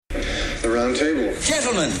the round table.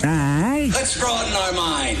 Gentlemen, let's broaden our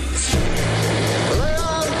minds. Lay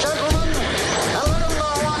on, gentlemen, and let them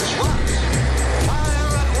know what's what.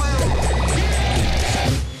 Fire at will.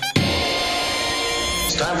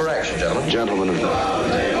 It's time for action, gentlemen. Gentlemen of the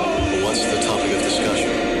round table. What's the topic of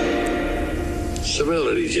discussion?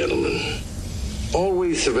 Civility, gentlemen.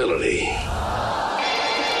 Always civility.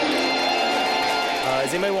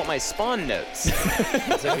 Does anybody want my Spawn notes?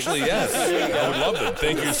 Actually, yes. I would love them.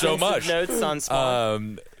 Thank you so much. Notes on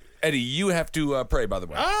Spawn. Eddie, you have to pray, by the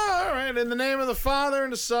way. Oh, all right. In the name of the Father,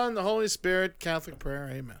 and the Son, and the Holy Spirit, Catholic prayer,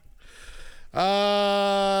 amen.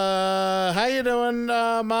 How you doing,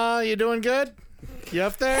 Ma? You doing good? You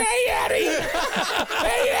up there? Hey, Eddie!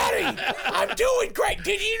 Hey, Eddie! I'm doing great.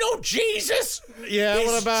 Did you know Jesus? Yeah, He's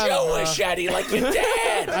what about Jewish, him? Eddie, like your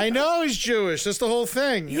dad. I know he's Jewish. That's the whole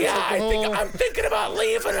thing. Yeah, I'm thinking about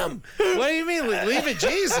leaving him. What do you mean, leaving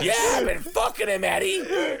Jesus? Yeah, I've been fucking him, Eddie.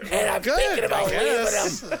 And I'm Good, thinking about I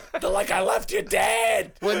guess. leaving him. Like I left your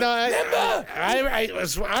dad. Well, no, Remember?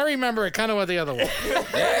 I remember it kind of what the other one.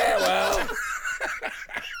 Yeah, well.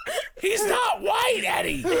 He's not white,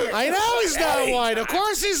 Eddie. I know he's not Eddie. white. Of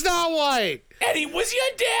course he's not white. Eddie, was your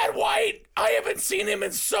dad white? I haven't seen him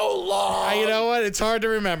in so long. You know what? It's hard to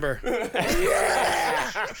remember.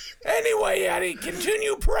 Yeah. Anyway, Eddie,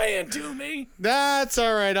 continue praying to me. That's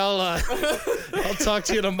all right. I'll talk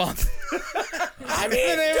to you in a month. I mean,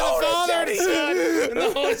 In the name of the donuts, Father, Eddie. the Son, and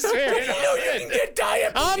the Holy Spirit. You know you can get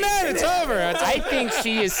diabetes. Oh man, it's over. I think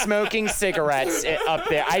she is smoking cigarettes up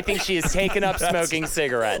there. I think she has taken up smoking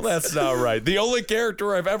cigarettes. That's not right. The only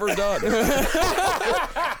character I've ever done.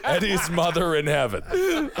 Eddie's mother in heaven.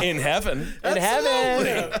 In heaven? In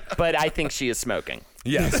heaven. But I think she is smoking.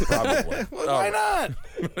 Yes, probably. Why not?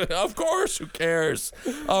 Of course, who cares?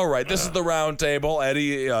 All right, this is the round table.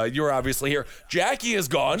 Eddie, you're obviously here. Jackie is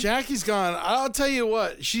gone. Jackie's gone. I'll tell you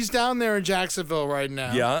what. She's down there in Jacksonville right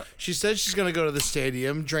now. Yeah. She said she's going to go to the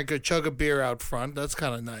stadium, chug a beer out front. That's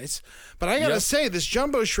kind of nice. But I got to say, this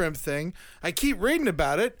jumbo shrimp thing, I keep reading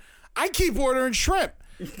about it. I keep ordering shrimp.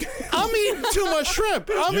 I'm eating too much shrimp.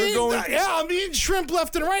 I'm eating shrimp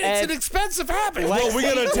left and right. It's an expensive habit. Well, we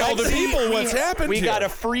got to tell the people what's happened We here. got a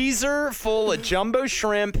freezer full of jumbo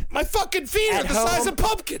shrimp. My fucking feet are At the size home. of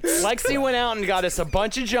pumpkins. Lexi went out and got us a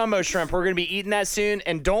bunch of jumbo shrimp. We're going to be eating that soon.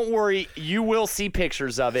 And don't worry, you will see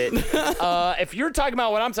pictures of it. If you're talking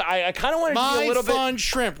about what I'm saying, I kind of want to do a little fun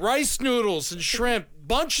shrimp, rice noodles and shrimp.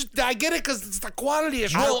 I get it because it's the quantity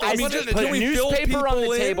of shrimp. Well, I mean, just can put a we fill newspaper on the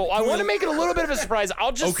people in? table. I want to make it a little bit of a surprise.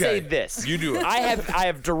 I'll just say this. You do it. I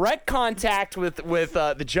have direct contact with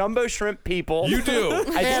the jumbo shrimp people. You do.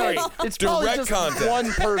 It's probably Direct just contact.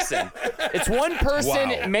 one person. It's one person.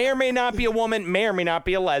 Wow. May or may not be a woman. May or may not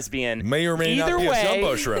be a lesbian. May or may Either not be way, a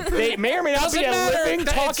jumbo shrimp. They may or may not Doesn't be a matter. living,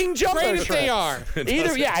 It's talking jumbo great if shrimp. they are.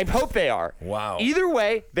 I hope they are. Wow. Either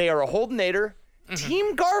way, they are a Holdinator.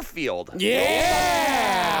 Team Garfield.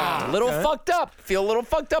 Yeah. A little fucked up. Feel a little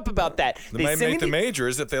fucked up about that. They might send make the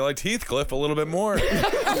majors if they liked Heathcliff a little bit more.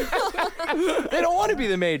 They don't want to be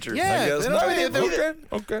the majors. Yeah. I guess they not. don't-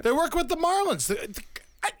 Okay. They work with the Marlins.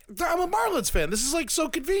 I'm a Marlins fan. This is like so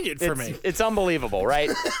convenient for me. It's unbelievable, right?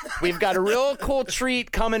 We've got a real cool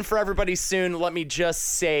treat coming for everybody soon. Let me just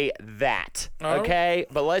say that, okay?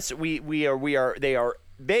 But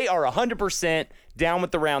they are 100% down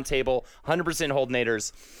with the round table, 100%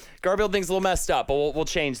 Holdinators. Garfield thing's a little messed up, but we'll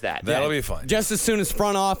change that. That'll be fun. Just as soon as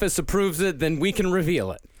front office approves it, then we can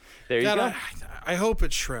reveal it. There you go. I hope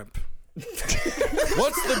it's shrimp.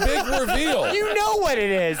 What's the big reveal? You know what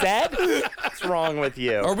it is, Ed. What's wrong with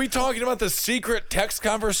you? Are we talking about the secret text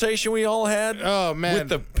conversation we all had? Oh, man. With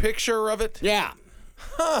the picture of it? Yeah.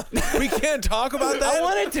 We can't talk about that? I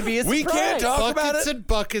want it to be a surprise. We can't talk about Buckets it? and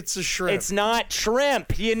buckets of shrimp. It's not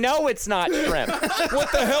shrimp. You know it's not shrimp.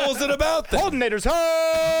 What the hell is it about then? Holdinators,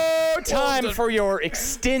 ho! Time for your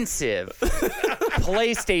extensive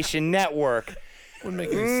PlayStation Network. Wouldn't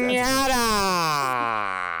make any sense.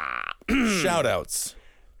 Yada! Shout-outs.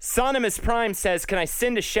 Sonimus Prime says, can I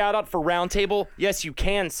send a shout out for Roundtable? Yes, you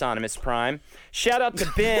can, Sonimus Prime. Shout out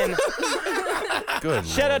to Ben. Good.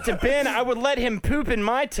 Shout out to Ben. I would let him poop in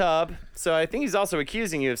my tub. So I think he's also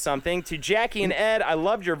accusing you of something. To Jackie and Ed, I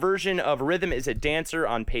loved your version of Rhythm is a Dancer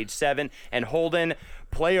on page 7. And Holden,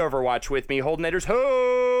 play Overwatch with me. Holdenators,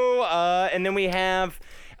 ho! And then we have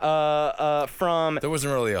from There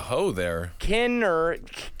wasn't really a hoe there. Kenner,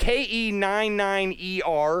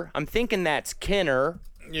 Ke99ER. I'm thinking that's Kenner.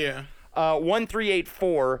 Yeah.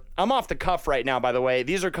 1384. I'm off the cuff right now, by the way.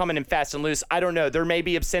 These are coming in fast and loose. I don't know. There may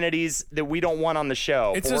be obscenities that we don't want on the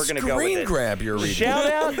show. It's but a we're gonna go with screen it. grab you're reading. Shout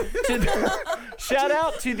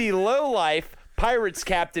out to the low life Pirates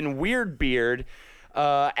captain Weirdbeard.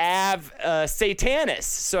 Av Satanis.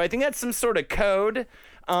 So I think that's some sort of code.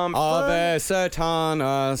 Ave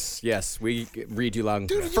Satanas. Yes, we read you loud.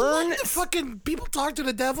 Dude, you like the fucking people talk to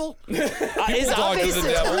the devil? Is Talk Ave to the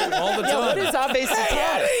devil all the Yeah, what time. is Ave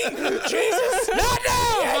Satanis? Eddie, Jesus. Not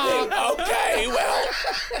now! Eddie, okay, well,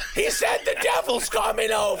 he said the devil's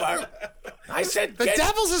coming over. I said, The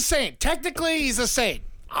devil's a saint. Technically, he's a saint.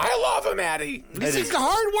 I love him, Eddie. He's a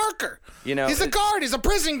hard worker. You know, He's a guard. He's a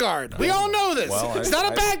prison guard. We all know this. Well, he's not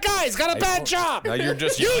a bad guy. He's got a bad job. Now you're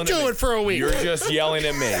just You yelling at do me. it for a week. You're just yelling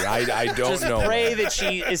at me. I don't Just know. pray that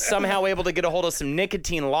she is somehow able to get a hold of some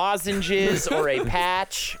nicotine lozenges or a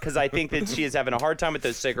patch, because I think that she is having a hard time with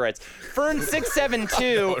those cigarettes.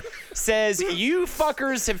 Fern672 says, "You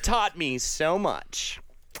fuckers have taught me so much."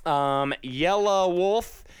 Yellow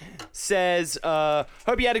Wolf says,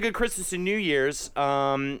 hope you had a good Christmas and New Year's.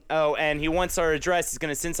 And he wants our address. He's going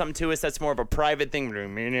to send something to us. That's more of a private thing.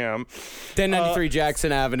 1093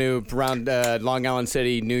 Jackson Avenue, around Long Island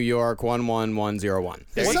City, New York, 11101.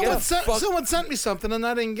 Someone sent me something and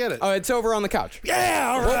I didn't get it. Oh, it's over on the couch.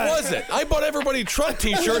 Yeah, all What right. was it? I bought everybody Trump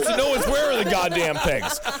t-shirts and no one's wearing the goddamn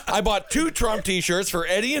things. I bought 2 Trump t-shirts for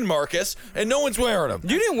Eddie and Marcus and no one's wearing them.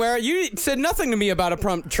 You didn't wear it. You said nothing to me about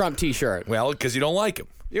a Trump t-shirt. Well, because you don't like them.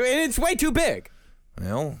 It's way too big.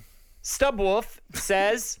 Well, Stubwolf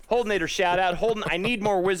says, Holdenator shout out. Holden, I need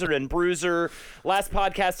more Wizard and Bruiser. Last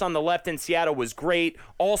podcast on the left in Seattle was great.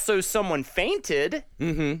 Also, someone fainted.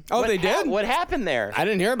 Oh, they did? What happened there? I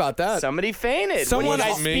didn't hear about that. Somebody fainted. Someone- what are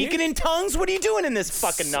you guys Me? speaking in tongues? What are you doing in this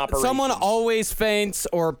fucking operation? Someone always faints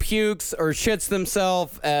or pukes or shits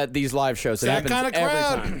themselves at these live shows. It That happens kind of every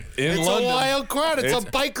crowd. time. in It's London. a wild crowd. It's a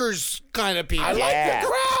It's- bikers kind of people. I Yeah. like the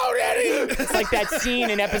crowd, Eddie. It's like that scene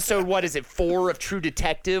in episode, 4 of True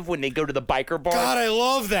Detective when they go to the biker bar. God, I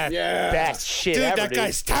love that. Best shit Dude, ever, that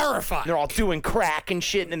guy's terrifying. They're all doing crack and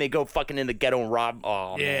shit, and then they go fucking in the ghetto and rob.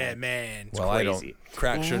 Oh, Yeah, man. man. Well, I don't. crazy.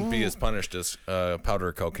 Crack shouldn't be as punished as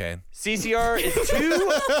powder cocaine. CCR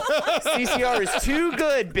is too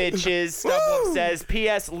good, bitches. Stubwolf says,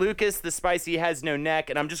 P.S. Lucas the Spicy has no neck.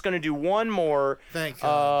 And I'm just going to do one more Thank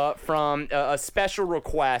from a special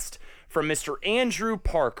request from Mr. Andrew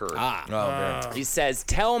Parker. Oh, very. He says,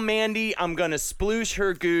 tell Mandy I'm going to sploosh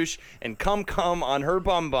her goosh and come on her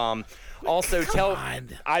bum. Also, tell... on.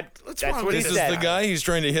 That's wrong what he with This this is said. the guy. He's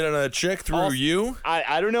trying to hit on a chick through Also- you.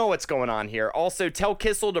 I don't know what's going on here. Also, tell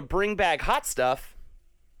Kissel to bring back hot stuff.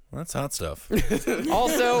 That's hot stuff.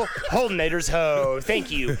 Also, Holdenators ho.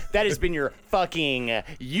 Thank you. That has been your fucking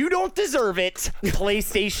you don't deserve it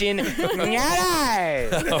PlayStation.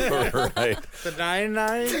 All right. The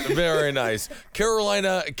 99. Very nice.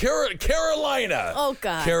 Carolina. Oh,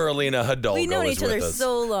 God. Carolina Hidalgo We've known is each with other us.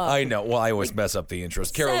 so long. I know. Well, I always mess up the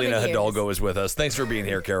intros. Carolina 7 years. Hidalgo is with us. Thanks for being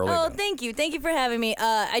here, Carolina. Oh, thank you. Thank you for having me.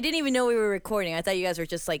 I didn't even know we were recording. I thought you guys were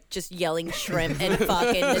just yelling shrimp and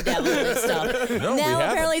fucking the devil and stuff. No, we now haven't.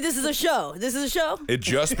 apparently this is a show. This is a show? It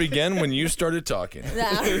just began when you started talking.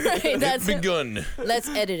 Right, that's Begun. Let's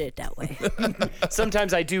edit it that way.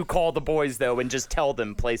 Sometimes I do call the boys though and just tell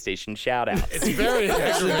them PlayStation shout outs. It's very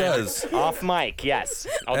Actually does. Off mic, yes.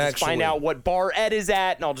 I'll just find Actually. out what bar Ed is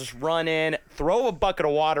at and I'll just run in, throw a bucket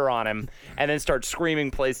of water on him, and then start screaming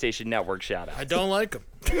PlayStation Network shout outs. I don't like him.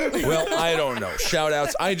 Well, I don't know. Shout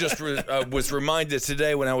outs. I just was reminded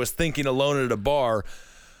today when I was thinking alone at a bar.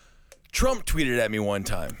 Trump tweeted at me one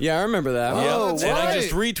time. Yeah, I remember that. Yeah, that's and I right.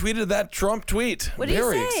 just retweeted that Trump tweet. What did he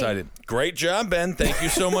Very say? excited. Great job, Ben. Thank you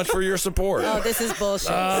so much for your support. Oh, this is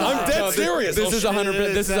bullshit. I'm dead serious. This is 100%.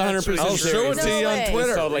 This is 100% I'll show it No to you way. on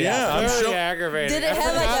Twitter. Totally yeah, I'm Very sure. aggravating. Did it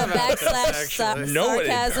have a backslash No, it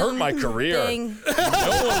sarcasm hurt my career. thing?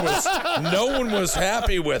 No one was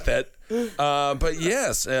happy with it. But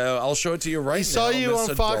yes, I'll show it to you right now. I saw you Miss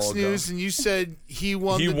on Fox Hidalgo. News and you said he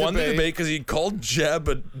won He the won debate. the debate because he called Jeb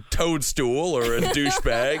a toadstool or a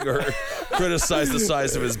douchebag or criticized the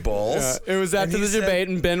size of his balls. It was after And the he said- debate,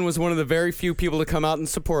 and Ben was one of the very few people to come out in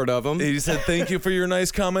support of him. He said, "Thank you for your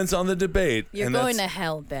nice comments on the debate." You're And going to that's-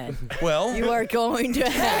 hell, Ben. Well, You are going to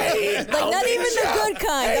hell. Not even the good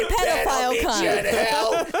kind, the pedophile kind.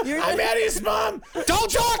 Hell, I'm Eddie's mom.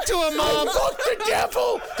 Don't talk to him, Mom. Fuck the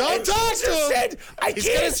devil. Don't and talk Jesus to him. Said, I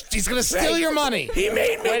can't. He's gonna steal your money. He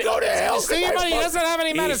made me go to hell. Steal your money. He doesn't have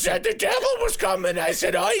any He medicine. said the devil was coming. I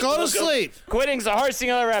said, I Go to sleep. Quitting's the hardest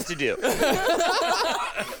thing I'll ever have to do.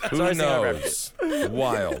 who Sorry, knows?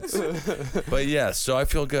 Wild. But yes, so I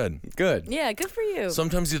feel good. Good. Yeah, good for you.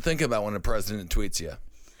 Sometimes you think about when a president tweets you.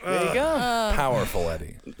 There you go. Powerful,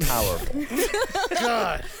 Eddie. Powerful.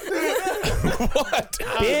 God. What?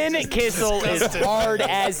 Ben Kissel is hard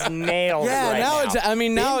as nails Yeah, right now now. it's. I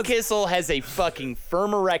mean, now Ben it's. Kissel has a fucking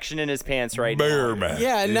firm erection in his pants right Bear now. man.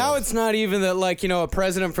 Yeah, now it's not even that, like, a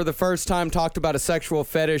president for the first time talked about a sexual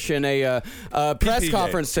fetish in a press PP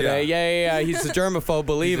conference gay, today. Yeah. He's a germaphobe,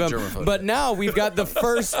 believe He's a him. germaphobe. But now we've got the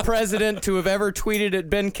first president to have ever tweeted at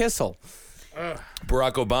Ben Kissel.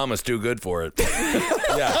 Barack Obama's too good for it.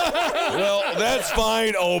 Yeah. Well, that's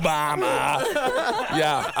fine, Obama.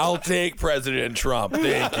 Yeah, I'll take President Trump.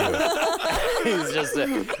 Thank you. He's just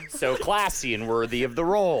so classy and worthy of the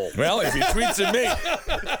role. Well, if he tweets at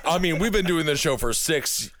me, I mean, we've been doing this show for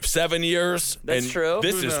 6-7 years. That's and true.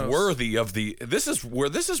 This Who is knows? worthy of the. This is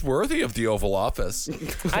worthy of the Oval Office. I mean,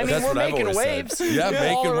 That's we're what I've making always waves. said. Yeah, People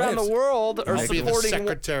making all around waves. the world are I'll be the supporting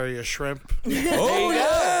secretary of shrimp. Oh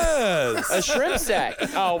yes. a shrimp sack.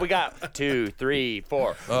 Oh, we got 2, 3,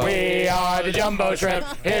 4. We are the Jumbo Shrimp,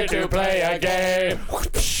 here to play a game.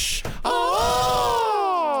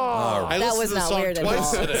 Oh! I That listened was to the not song weird at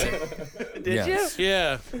twice all. today. Did Yes.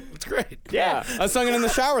 Yeah, it's great. Yeah. I sung it in the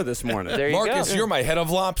shower this morning. There you Marcus, go. you're my head of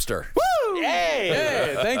lobster. Hey!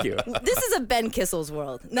 Hey, thank you. This is a Ben Kissel's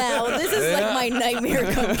world. Now, this is like my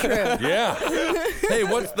nightmare come true. Yeah. Hey,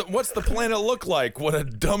 what's the planet look like when a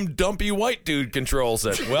dumb dumpy white dude controls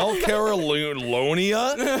it? Well,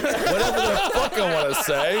 Carolonia? Whatever the fuck I want to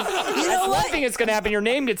say. You That's know one what? thing that's going to happen. Your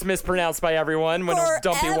name gets mispronounced by everyone when a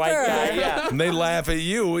dumpy white Forever. guy. Yeah. And they laugh at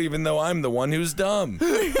you even though I'm the one who's dumb.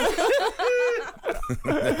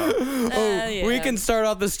 Yeah. We can start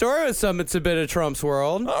off the story with something. It's a bit of Trump's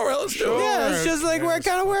world. All right, let's do it. Yeah, it's just like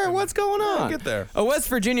what's going on. Get there. A West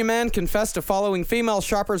Virginia man confessed to following female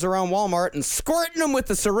shoppers around Walmart and squirting them with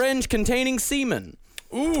a syringe containing semen.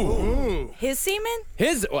 His semen?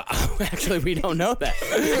 Well, actually, we don't know that.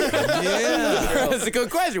 Yeah, that's a good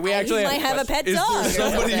question. We actually He might have a pet Is dog.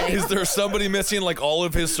 there somebody missing like all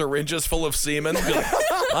of his syringes full of semen? Be like,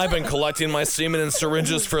 I've been collecting my semen in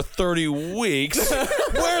syringes for 30 weeks.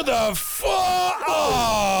 Where the fuck?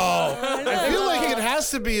 Oh! I feel like it has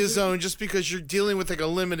to be his own just because you're dealing with like a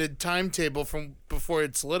limited timetable from before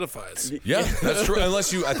it solidifies. Yeah, that's true.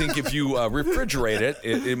 Unless I think if you refrigerate it,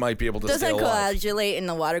 it might be able to stay Doesn't alive. coagulate and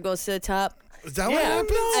the water goes to the top? Is that what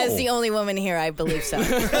happens? As the only woman here, I believe so.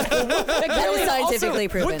 That is scientifically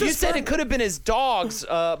proven. You said it could have been his dog's,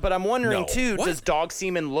 but I'm wondering No. too, What? does dog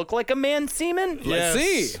semen look like a man's semen? Yes.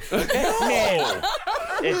 see. No.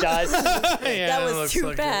 It does. That was looks too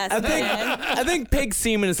like it. fast. I think pig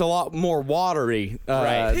semen is a lot more watery.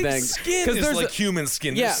 Right. Pig's than, skin 'cause is there's like a- human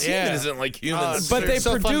skin. Yeah. The semen Yeah. isn't like human skin. But they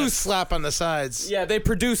So fun to produce- slap on the sides. Yeah, they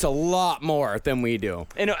produce a lot more than we do.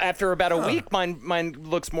 And after about a week, mine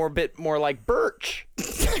looks a bit more like birch.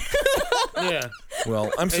 Yeah.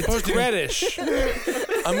 Well, I'm supposed to. Reddish.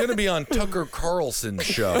 I'm going to be on Tucker Carlson's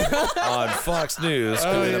show on Fox News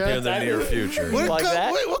coming up yeah? in the near future. What, Like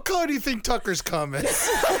that? what color do you think Tucker's cum is?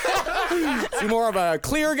 Is he more of a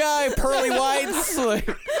clear guy, pearly whites? Like,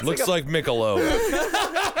 Looks like Michelob.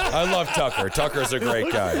 I love Tucker. Tucker's a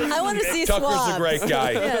great guy. I want to see Tucker's swabs. a great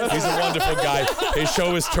guy. Yes. He's a wonderful guy. His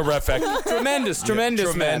show is terrific. tremendous, man.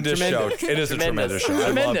 Tremendous show. Tremendous. It is a tremendous show. I love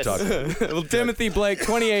Tremendous. Tucker. Well, Timothy Blake,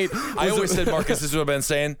 28. I always said, Marcus, this is what I've been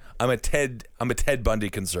saying. I'm a Ted Bundy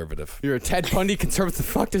conservative. You're a Ted Bundy conservative. What the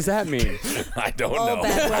fuck does that mean? I don't All know.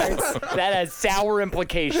 bad words. That has sour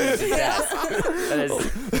implications. That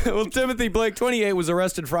is, Well, Timothy Blake, 28, was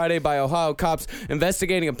arrested Friday by Ohio cops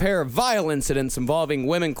investigating a pair of vile incidents involving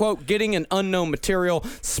women, quote, getting an unknown material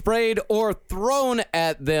sprayed or thrown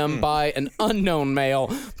at them by an unknown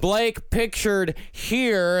male. Blake pictured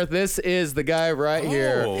here. This is the guy right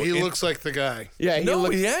here. Oh, He looks like the guy. Yeah, he No,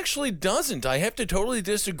 looks. he actually doesn't. I have to totally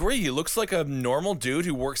disagree. He looks like a normal dude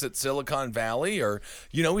who works at Silicon Valley, or,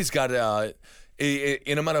 he's got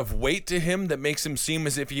an amount of weight to him that makes him seem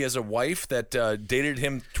as if he has a wife that dated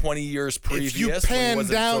him 20 years previous. If you when he pan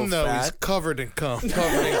wasn't down, so though, fat, he's covered in cum.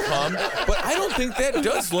 covered in cum. But I don't think that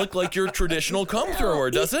does look like your traditional cum thrower,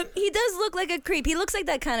 does it? He does look like a creep. He looks like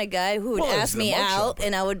that kind of guy who would Well, ask it's the me mugshot. out,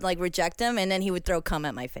 and I would reject him, and then he would throw cum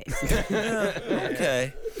at my face.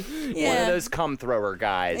 Okay. Yeah. one of those cum thrower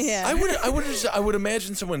guys. Yeah. I would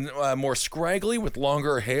imagine someone more scraggly with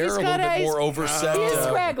longer hair, He's a little got bit eyes. more overset. He is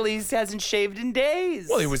scraggly. He hasn't shaved in days.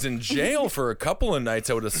 Well, he was in jail for a couple of nights,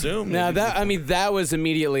 I would assume. Now that was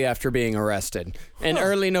immediately after being arrested. In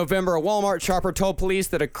early November, a Walmart shopper told police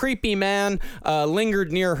that a creepy man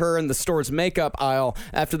lingered near her in the store's makeup aisle.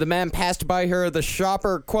 After the man passed by her, the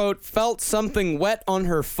shopper, quote, felt something wet on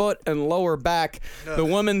her foot and lower back. The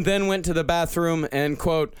woman then went to the bathroom and,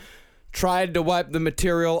 quote, tried to wipe the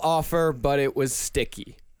material off her, but it was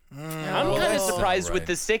sticky. I'm kind of surprised right. with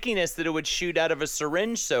the stickiness that it would shoot out of a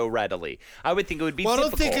syringe so readily. I would think it would be Well, I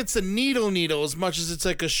don't difficult. think it's a needle as much as it's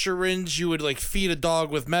like a syringe you would like feed a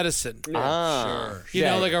dog with medicine. Sure. You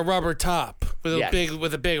know, like a rubber top with Yes.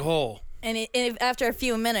 a big hole. And after a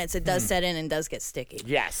few minutes, it does set in and does get sticky.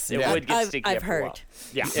 Yes, it would get sticky. I've after a while. heard.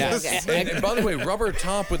 Yeah. Yeah. Okay. And by the way, rubber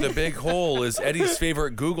top with a big hole is Eddie's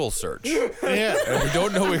favorite Google search. Yeah. And we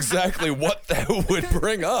don't know exactly what that would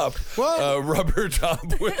bring up. Well- Rubber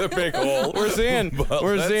top with a big hole. We're seeing. But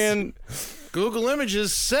We're let's- seeing. Google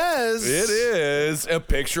Images says It is a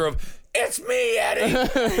picture of. It's me, Eddie.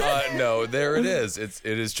 No, there it is. It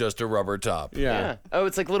is just a rubber top. Yeah. Oh,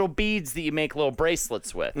 it's like little beads that you make little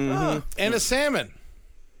bracelets with. and a salmon.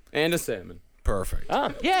 And a salmon. Perfect.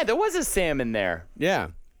 Oh, yeah, there was a salmon there. Yeah.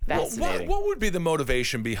 Fascinating. What would be the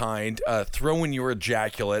motivation behind throwing your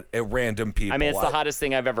ejaculate at random people? I mean, it's the hottest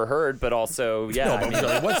thing I've ever heard, but also, yeah. No, I but mean,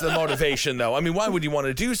 really, what's the motivation, though? I mean, why would you want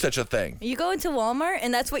to do such a thing? You go into Walmart,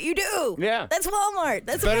 and that's what you do. Yeah. That's Walmart.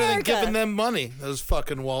 That's Better America. than giving them money, those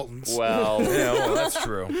fucking Waltons. well, Yeah, well, that's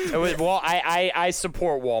true. it was, well, I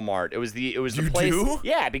support Walmart. It was the You place. do?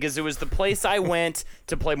 Yeah, because it was the place I went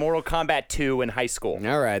to play Mortal Kombat 2 in high school.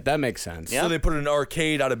 All right, that makes sense. Yeah. So they put an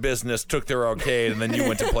arcade out of business, took their arcade, and then you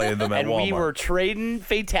went to play them at And Walmart. we were trading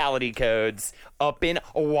fatality codes up in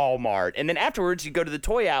Walmart. And then afterwards, you go to the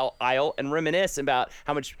toy aisle and reminisce about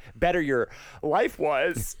how much better your life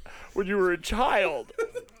was when you were a child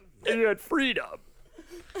and you had freedom.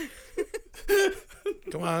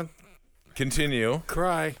 Come on, Continue.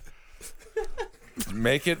 cry.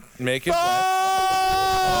 Make it.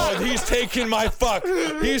 Oh, he's taking my fuck.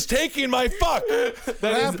 He's taking my fuck.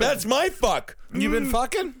 That's my fuck. You been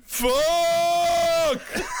fucking? Fuck!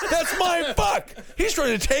 That's my fuck. He's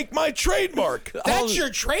trying to take my trademark. That's your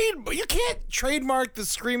trade. You can't trademark the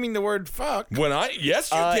screaming the word fuck. Yes,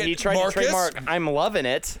 you can. He tried Marcus. to trademark I'm loving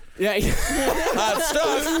it. Yeah, Hot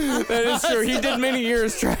stuff. that is true. He did many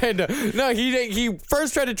years trying to. No, he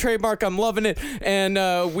first tried to trademark "I'm loving it,"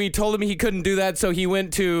 and we told him he couldn't do that, so he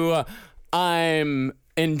went to "I'm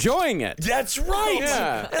enjoying it." That's right.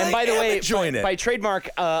 Yeah. And by the way, join it. by trademark,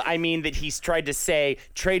 I mean that he's tried to say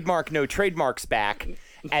trademark no trademarks back,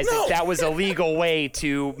 as No. if that was a legal way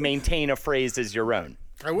to maintain a phrase as your own.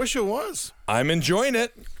 I wish it was. I'm enjoying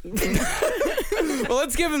it. Well,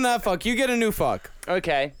 let's give him that fuck. You get a new fuck.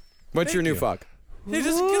 Okay. What's your new you. fuck? He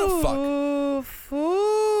doesn't get a fuck.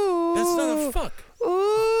 That's not a fuck.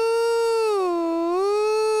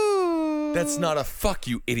 That's not a fuck,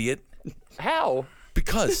 you idiot. How?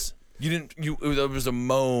 Because you didn't. There was a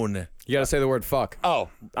moan. You gotta say the word fuck. Oh,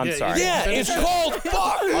 I'm Yeah, sorry. Yeah, it's called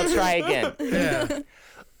fuck. I'll try again. Yeah.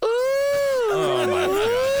 Oh my god, that's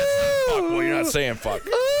not fuck. Well, you're not saying fuck.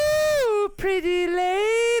 Ooh, pretty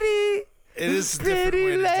lady. It is a different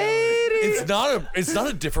way to do it. It's not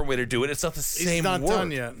a different way to do it. It's not the He's same not word.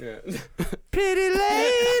 done yet. Pretty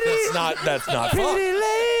lady. That's not fuck. Pretty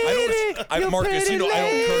lady. Marcus, you know I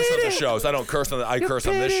don't curse on the shows. I don't curse on the. I curse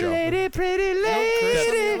on this show. Lady, pretty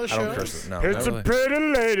lady. I don't curse. No, It's not a really. pretty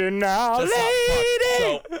lady now, That's not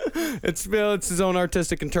lady. fuck. So It's his own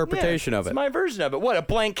artistic interpretation of It's it. my version of it. What, a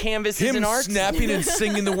blank canvas is him an art? snapping and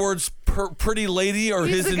singing the words "pretty lady" or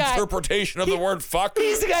He's his the guy- interpretation of the word "fuck."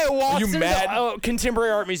 He's the guy who walks You into mad? the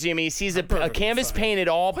contemporary art museum. He sees a canvas painted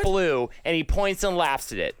all blue, and he points and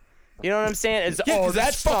laughs at it. You know what I'm saying? It's, Yeah, 'cause oh,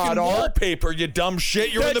 that's that's fucking not art. wallpaper. You dumb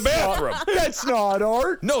shit. You're in the bathroom. That's not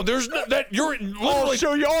art. No, there's no that. You're I'll literally.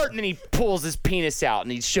 show you art. And then he pulls his penis out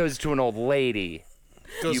and he shows it to an old lady.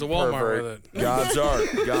 Goes You to Walmart pervert. with it. God's art.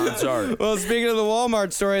 God's art. Well, speaking of the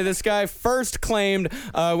Walmart story, this guy first claimed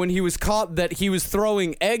when he was caught that he was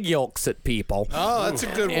throwing egg yolks at people. Oh, that's a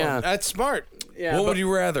good Yeah. one. That's smart. Yeah, What would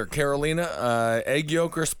you rather, Carolina? Egg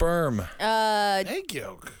yolk or sperm? Egg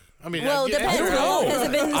yolk. I mean, Well, yeah, depends. don't How know. long has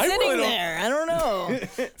it been I sitting really don't- there? I don't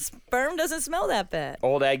know. Sperm doesn't smell that bad.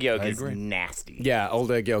 Old egg yolk I is agree. nasty. Yeah,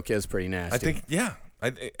 old egg yolk is pretty nasty. I think, yeah.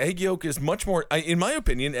 Egg yolk is much more, in my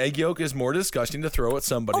opinion, egg yolk is more disgusting to throw at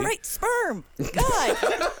somebody. All right, sperm. God.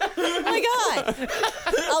 My God.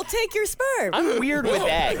 I'll take your sperm. I'm weird with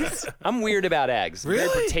eggs. I'm weird about eggs. Very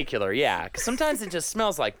Really? particular, yeah. 'Cause sometimes it just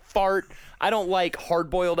smells like fart. I don't like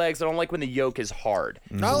hard-boiled eggs. I don't like when the yolk is hard.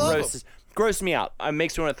 I love Gross, gross me out. It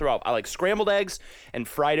makes me want to throw up. I like scrambled eggs and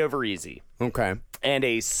fried over easy. Okay. And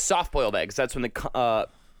a soft-boiled egg. 'Cause that's when the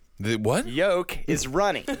The what? yolk is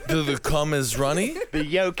runny. The cum is runny? The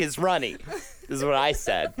yolk is runny. This is what I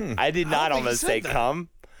said. I did not think you almost said say that. cum.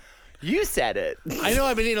 You said it. I know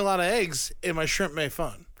I've been eating a lot of eggs in my shrimp may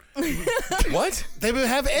fun. What? They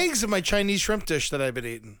have eggs in my Chinese shrimp dish that I've been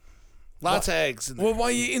eating. Lots of eggs. In there. Well, why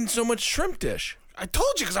are you eating so much shrimp dish? I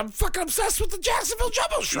told you because I'm fucking obsessed with the Jacksonville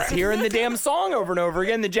Jumbo Shrimp. Hearing the damn song over and over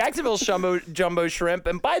again, the Jacksonville Jumbo Shrimp.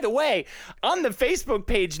 And by the way, on the Facebook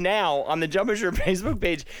page now, on the Jumbo Shrimp Facebook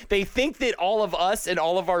page, they think that all of us and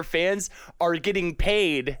all of our fans are getting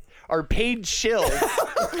paid. Are paid shills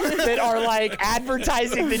that are like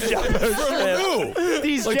advertising the Jumbo Shrimp.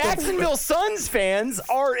 These Jacksonville Suns fans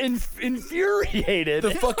are infuriated.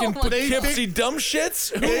 The fucking Poughkeepsie dumb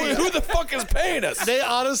shits? Who the fuck is paying us? They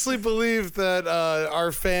honestly believe that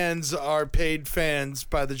our fans are paid fans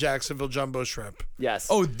by the Jacksonville Jumbo Shrimp. Yes.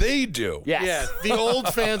 Oh, they do? yes. Yeah, the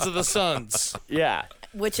old fans of the Suns. Yeah.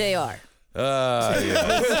 Which they are.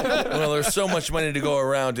 Yeah. Well, there's so much money to go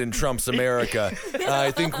around in Trump's America.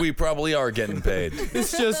 I think we probably are getting paid.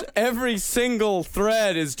 It's just every single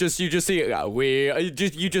thread is just you just see it.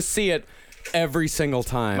 You just see it every single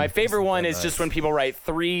time. My favorite one is just when people write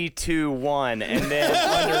 3, 2, 1, and then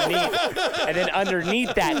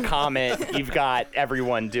underneath that comment, you've got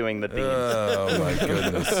everyone doing the theme. Oh my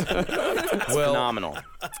goodness. Well, Phenomenal.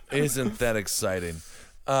 isn't that exciting?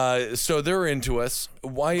 So they're into us.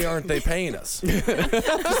 Why aren't they paying us?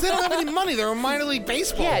 Because they don't have any money. They're a minor league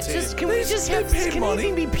baseball Yeah, team. just can we just have can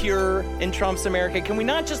anything be pure in Trump's America? Can we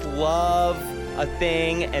not just love a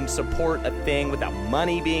thing and support a thing without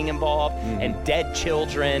money being involved and dead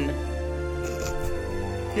children?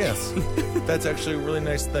 Yes. That's actually a really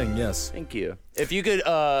nice thing, yes. Thank you. If you could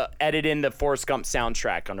edit in the Forrest Gump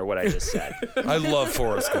soundtrack under what I just said. I love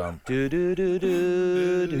Forrest Gump.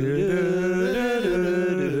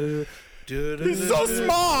 He's so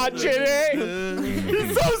smart, Jimmy.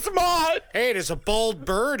 He's so smart. Hey, there's a bald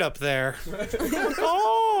bird up there.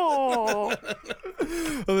 Oh.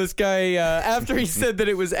 Well, this guy, after he said that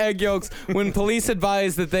it was egg yolks, when police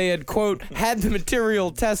advised that they had, quote, had the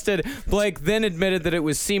material tested, Blake then admitted that it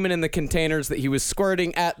was semen in the containers that he was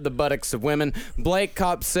squirting at the buttocks of women. Blake,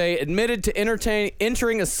 cops say, admitted to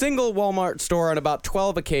entering a single Walmart store on about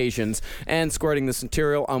 12 occasions and squirting this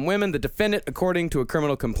material on women. The defendant, according to a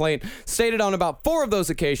criminal complaint, stated on about 4 of those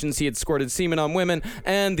occasions he had squirted semen on women,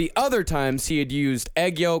 and the other times he had used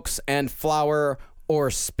egg yolks and flour or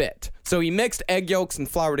spit. So he mixed egg yolks and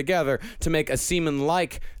flour together to make a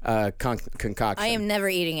semen-like concoction. I am never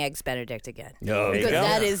eating eggs Benedict again. No. Because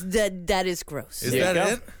that is gross. Is that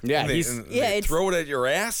it? Yeah, And they, he's- and Yeah, they it's- throw it at your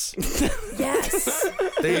ass? Yes.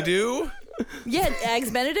 They do? Yeah, eggs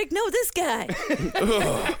Benedict? No, this guy.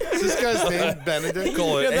 Is this guy's name Benedict?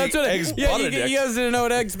 Call it Yeah, that's what eggs you Benedict. guys didn't know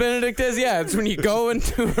what eggs Benedict is? Yeah, it's when you go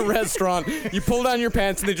into a restaurant, you pull down your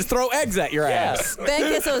pants, and they just throw eggs at your ass. Ben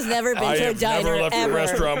Kissel's never been to a diner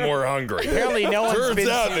ever. more hungry. Apparently no one's Turns been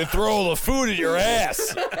out they throw all the food at your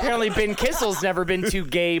ass. apparently Ben Kissel's never been to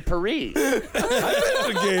Gay Paris. I've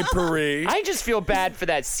been to Gay Paris. I just feel bad for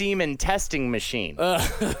that semen testing machine.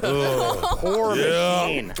 Poor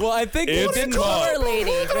machine. Well, I think It's didn't. Poor lady,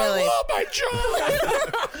 really. my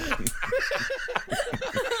job.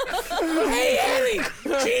 Hey, Eddie,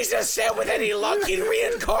 Jesus said with any luck he'd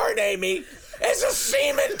reincarnate me as a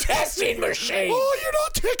semen testing machine. Oh, you're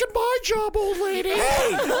not taking my job, old lady.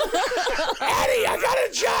 Hey, Eddie, I got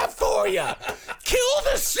a job for you. Kill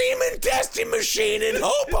the semen testing machine in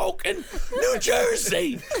Hoboken, New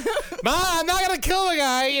Jersey. Ma, I'm not going to kill the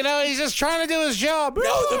guy. You know, he's just trying to do his job.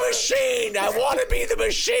 No, the machine. I want to be the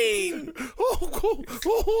machine.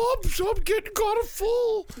 I'm getting kind of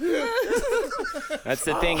full. That's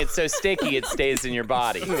the thing. It's so sticky, it stays in your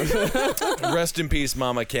body. Rest in peace,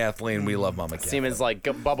 Mama Kathleen. We love Mama Kathleen. Semen's like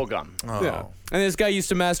bubble gum. Yeah. And this guy used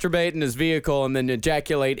to masturbate in his vehicle and then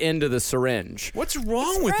ejaculate into the syringe. What's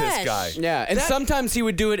wrong with this fresh. guy? Yeah, and sometimes he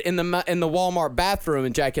would do it in the Walmart bathroom,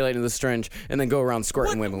 ejaculate into the syringe, and then go around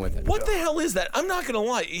squirting women with it. What the hell is that? I'm not going to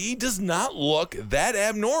lie. He does not look that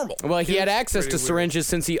abnormal. Well, he had access to syringes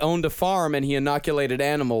since he owned a farm and he inoculated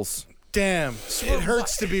animals. Damn, it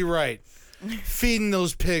hurts to be right. Feeding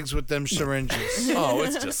those pigs with them syringes. Oh,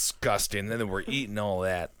 it's disgusting. And then we're eating all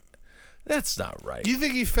that. That's not right. Do you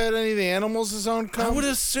think he fed any of the animals his own cum? I would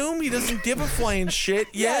assume he doesn't give a flying shit.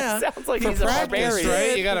 Yeah. Sounds like For he's a practice, barbarian.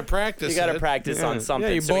 right? You got to practice. You got to it. practice on something.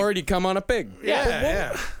 Yeah, you So he- bored, you come on a pig.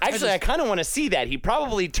 Yeah. Actually, I kind of want to see that. He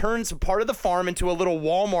probably turns part of the farm into a little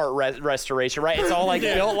Walmart restoration, right? It's all like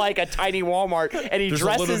built like a tiny Walmart, and he There's a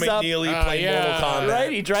little dresses up. McNeely playing yeah. Mortal Kombat.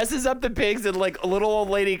 Right? He dresses up the pigs in like little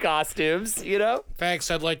old lady costumes, you know?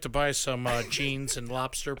 Thanks. I'd like to buy some jeans and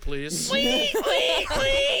lobster, please.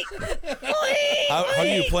 How do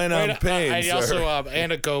you plan on paying, I sir? also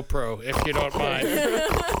and a GoPro, if you don't mind.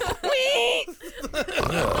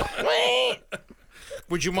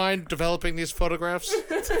 Would you mind developing these photographs?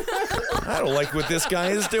 I don't like what this guy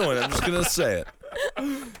is doing. I'm just going to say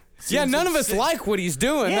it. Yeah, none of us like what he's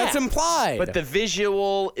doing. Yeah. That's implied. But the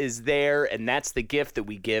visual is there, and that's the gift that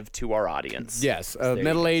we give to our audience. yes, a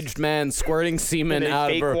middle-aged man squirting semen In a out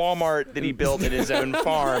fake of her. Walmart that he built in his own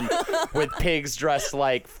farm with pigs dressed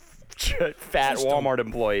like fat Walmart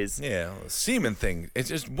employees. Yeah, the semen thing. It's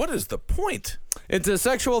just, what is the point? It's a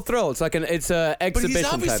sexual thrill. It's like an But exhibition. he's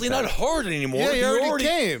obviously type not thing. hard anymore. Yeah, he already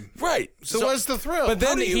came. Right. So what's the thrill? But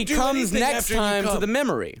then do you he do comes anything next after you time to come? the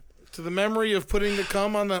memory. to the memory of putting the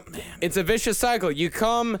cum on the. Man. It's a vicious cycle. You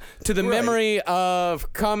come to the memory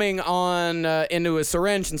of coming on into a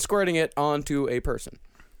syringe and squirting it onto a person.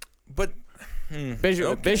 But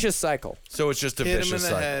Vicious cycle. so it's just a Hit him in vicious the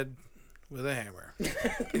cycle. head with a hammer.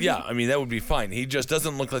 Yeah, I mean that would be fine. He just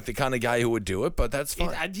doesn't look like the kind of guy who would do it, but that's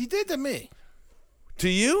fine. He did to me. To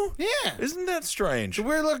you? Yeah. Isn't that strange? He's a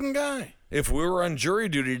weird looking guy. If we were on jury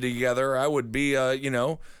duty together, I would be,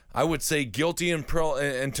 I would say guilty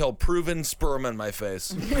until proven sperm in my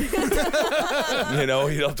face. He'd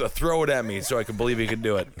have to throw it at me so I could believe he could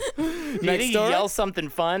do it. Did he yell something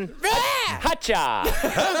fun? Hacha!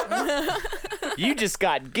 You just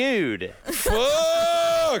got gooed.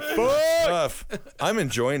 Fuck! I'm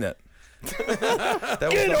enjoying it.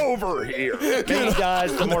 Get over here. He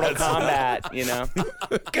does the Mortal Kombat,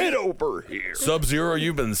 Get over here. Sub-Zero,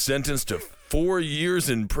 you've been sentenced to 4 years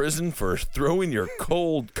in prison for throwing your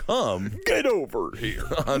cold cum Get over here.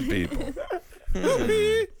 on people.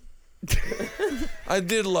 I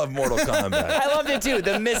did love Mortal Kombat. I loved it too.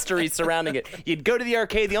 The mystery surrounding it. You'd go to the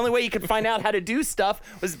arcade. The only way you could find out how to do stuff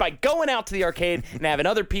was by going out to the arcade and having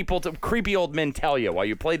other people, creepy old men, tell you while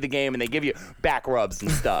you played the game, and they give you back rubs and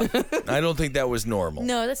stuff. I don't think that was normal.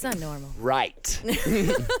 No, that's not normal. Right.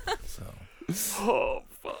 Oh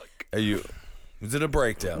fuck. Was it a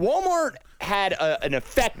breakdown? Walmart had an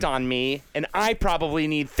effect on me, and I probably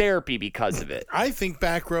need therapy because of it. I think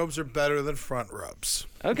back rubs are better than front rubs.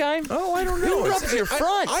 Okay. Oh, I don't know. Who rubs your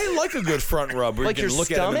front? I like a good front rub where Like you can your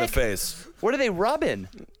look at him in the stomach? face. What are they rubbing?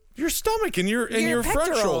 Your stomach and your front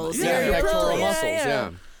pectorals. shoulders. Yeah, your pectoral yeah, muscles. yeah. Yeah.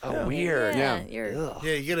 Oh, weird. Yeah. You're,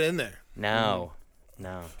 Yeah, you get in there. No.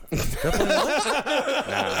 No.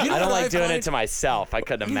 I don't like doing it to myself. I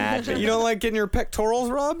couldn't imagine. You don't like getting your pectorals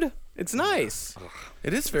rubbed? It's nice.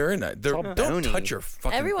 It is very nice. Don't bony. touch your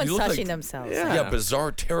fucking. everyone's you look touching like, themselves. Yeah,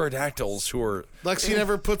 bizarre pterodactyls who are. Lexi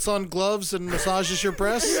never puts on gloves and massages your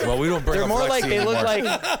breasts. Well, we don't bring They're up more Lexi like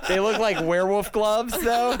anymore. they look like werewolf gloves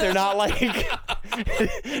though. They're not like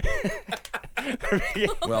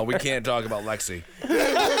Well, we can't talk about Lexi.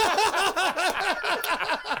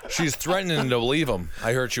 She's threatening to leave him.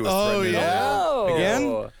 I heard she was threatening Oh. Again?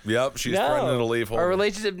 to leave. Yep, she's threatening to leave him. Our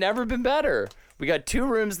relationship never been better. We got 2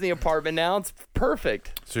 rooms in the apartment now. It's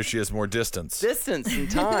perfect. So she has more distance. Distance and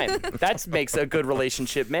time. That makes a good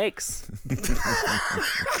relationship makes.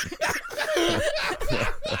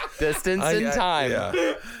 Distance and time.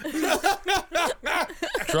 Yeah.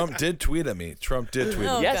 Trump did tweet at me. Oh,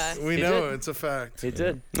 Yes. God. We he know did. it's a fact. He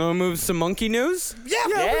did. Want to move some monkey news? Yeah.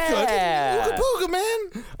 Ooga booga,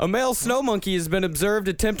 man. A male snow monkey has been observed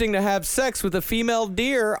attempting to have sex with a female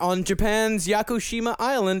deer on Japan's Yakushima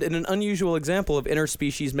Island in an unusual example of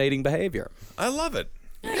interspecies mating behavior. I love it.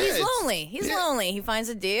 He's lonely. He's lonely. He finds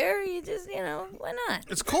a deer. You just, why not?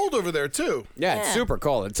 It's cold over there too. Yeah, it's Yeah. super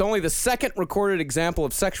cool. It's only the second recorded example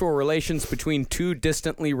of sexual relations between 2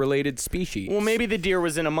 distantly related species. Well, maybe the deer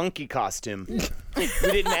was in a monkey costume. We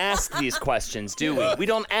didn't ask these questions, do we? We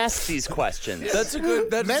don't ask these questions. That's a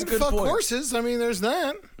good. That's Men a good fuck point. horses. I mean, there's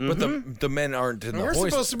that. But the men aren't in the We're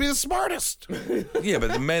horse. supposed to be the smartest. Yeah,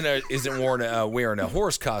 but the men isn't wearing a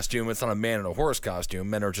horse costume. It's not a man in a horse costume.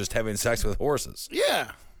 Men are just having sex with horses. Yeah.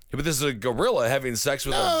 Yeah, but this is a gorilla having sex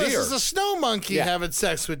with No, a this deer. is a snow monkey having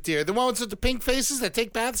sex with deer. The ones with the pink faces that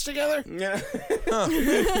take baths together? Yeah,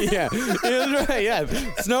 that's right. Yeah,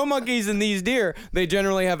 snow monkeys and these deer, they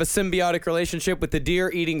generally have a symbiotic relationship with the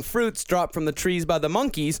deer eating fruits dropped from the trees by the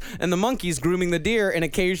monkeys, and the monkeys grooming the deer and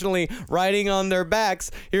occasionally riding on their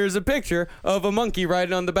backs. Here's a picture of a monkey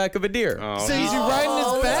riding on the back of a deer. So is he riding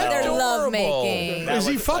his back? They're adorable. lovemaking. That Is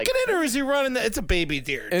he looks fucking like- it or is he running the? It's a baby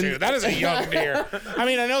deer, too. That is a young deer. I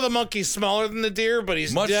mean, I know the monkey's smaller than the deer, but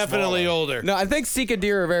he's Much definitely smaller. older. No, I think Sika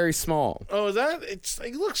deer are very small. Oh, is that?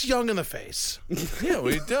 He looks young in the face. Yeah, well,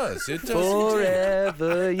 it does. It does.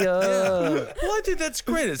 Forever young. Well, I think that's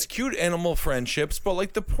great. It's cute animal friendships, but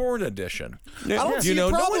like the porn edition. I don't see a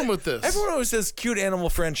problem with this. Everyone always says cute animal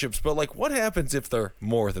friendships, but like, what happens if they're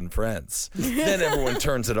more than friends? Then everyone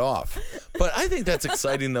turns it off. But I think that's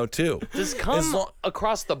exciting though too. Does As cum lo-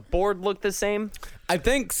 across the board look the same? I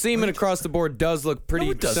think semen across the board does look pretty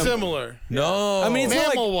No, it doesn't. Similar. No, I mean, it's not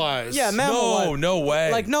like- Mammal-wise. Yeah, mammal. no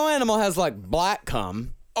way. Like no animal has like black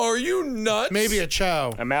cum. Are you nuts? Maybe a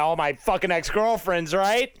chow. I'm all my fucking ex-girlfriends,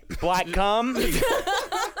 right? Black cum.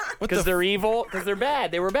 Because they're evil. Because they're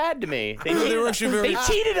bad. They were bad to me. They were actually very- They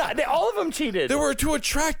cheated. All of them cheated. They were too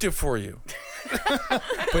attractive for you.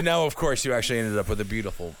 But now, of course, you actually ended up with a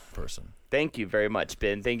beautiful person. Thank you very much,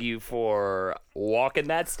 Ben. Thank you for walking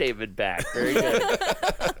that statement back. Very good.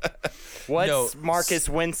 What's Marcus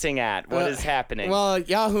wincing at? What is happening? Well,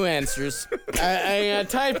 Yahoo Answers. I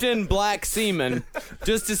typed in black semen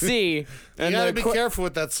just to see. You And gotta the be careful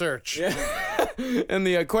with that search. And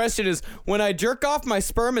the question is, when I jerk off, my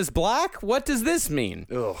sperm is black? What does this mean?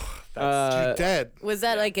 You're dead. Was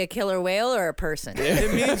that like a killer whale or a person?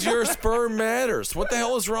 It means your sperm matters. What the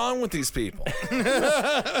hell is wrong with these people?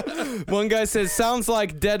 One guy says, sounds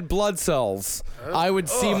like dead blood cells. I would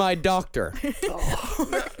see my doctor.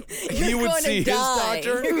 He would going see to his die.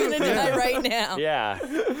 doctor. You're gonna die right now. yeah.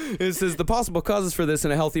 It says the possible causes for this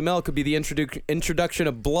in a healthy male could be the introduction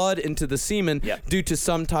of blood into the semen Yep. due to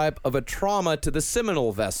some type of a trauma to the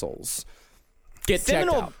seminal vessels. Get checked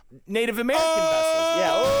Seminal out. Native American vessels.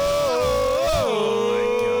 Yeah.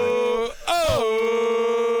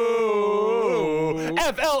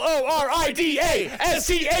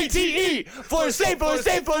 FLORIDASCATE. Florida State, Florida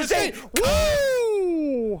State, Florida State.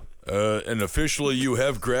 Woo! And officially, you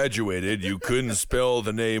have graduated. You couldn't spell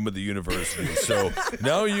the name of the university, so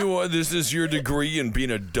now you are. This is your degree in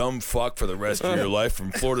being a dumb fuck for the rest of your life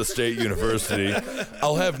from Florida State University.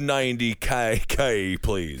 I'll have 90 K,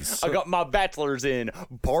 please. I got my bachelor's in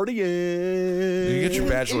partying. You get your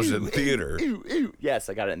bachelor's in theater. Yes,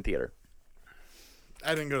 I got it in theater. I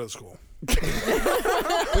didn't go to school.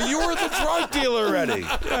 But you were the drug dealer already.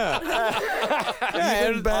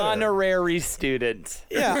 An honorary student.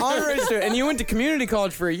 Yeah, honorary student. And you went to community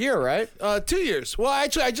college for a year, right? 2 years. Well,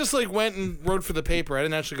 actually, I just went and wrote for the paper. I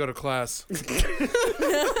didn't actually go to class.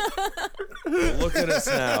 Look at us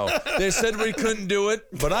now. They said we couldn't do it,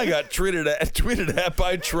 but I got tweeted at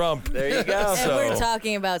by Trump. There you go. And we're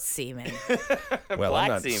talking about semen. Well,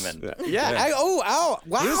 Black I'm not, semen. Yeah. Wow.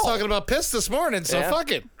 He was talking about piss this morning, so Yeah.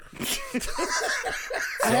 fuck it. It's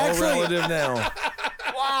all relative now.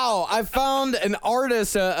 Wow. I found an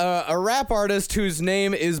artist, a rap artist whose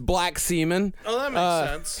name is Black Semen. Oh, that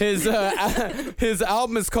makes sense. His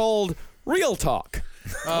album is called Real Talk.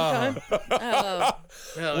 Well,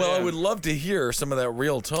 I would love to hear some of that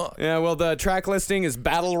real talk. Yeah, well, the track listing is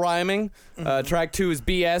battle rhyming. Track 2 is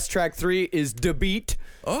BS. Track 3 is Da Beat.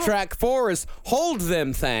 Track 4 is Hold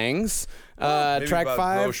Them Things. Maybe Track about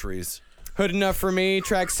 5, groceries. Hood Enough for Me.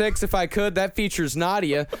 Track 6, If I Could, that features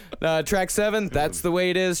Nadia. Track 7, That's the Way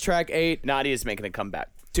It Is. Track 8, Nadia's making a comeback.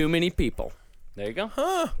 Too Many People. There you go.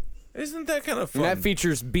 Huh? Isn't that kind of fun? And that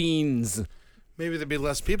features Beans. Maybe there'd be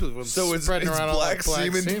less people so it's spreading around all black that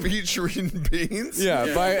semen featuring beans? Yeah,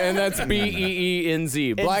 and that's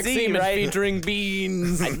BEENZ. Black Z, Semen right? featuring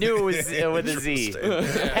Beans. I knew it was with a Z.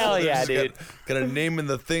 Hell yeah, dude. Got to naming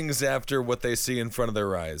the things after what they see in front of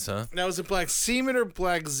their eyes, huh? Now, is it black semen or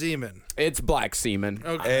black zeman? It's Black Semen.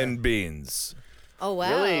 Okay. And beans. Oh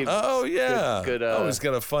wow. Really? Oh, yeah. Good, oh, he's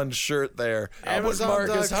got a fun shirt there.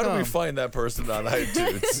 Marcus, how do we find that person on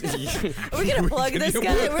iTunes? We're gonna plug this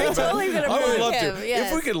guy. We're totally gonna I would plug love him. to.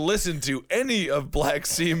 Yes. If we could listen to any of Black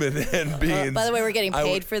Semen and Beans. By the way, we're getting I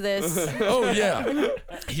paid would- for this. Oh, yeah.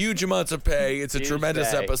 Huge amounts of pay. It's a Huge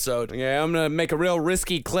tremendous pay. episode. Yeah, I'm going to make a real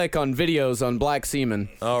risky click on videos on Black Semen.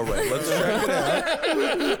 All right, let's check it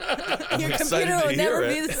out. Your excited computer to will never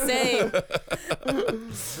hear be it.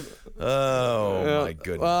 the same. Oh, my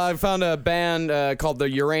goodness. Well, I found a band called the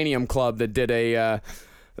Uranium Club that did the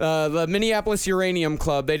Minneapolis Uranium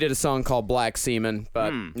Club. They did a song called Black Semen,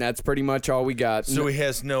 but that's pretty much all we got. So he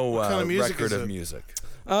has no kind of music record is of it? music.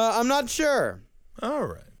 I'm not sure. All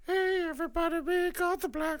right. Hey, everybody, we got the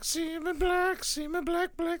black semen, black semen, black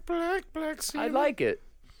semen. I like it.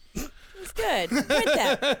 It's good. Print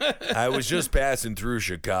that. I was just passing through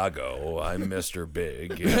Chicago. I'm Mr.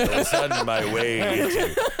 Big. And I was on my way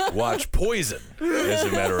to watch Poison, as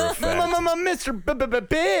a matter of fact. Mr.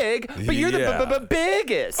 Big, but you're Yeah. the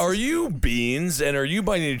biggest. Are you Beans, and are you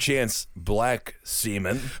by any chance Black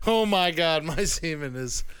Semen? Oh my God, my semen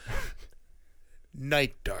is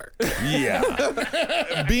night dark.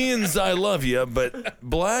 Yeah. Beans, I love you, but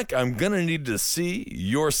Black, I'm going to need to see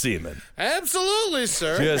your semen. Absolutely,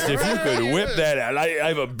 sir. Just if you could whip that out. I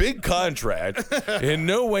have a big contract. In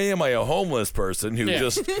no way am I a homeless person who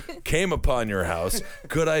just came upon your house.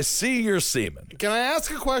 Could I see your semen? Can I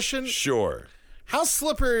ask a question? Sure. How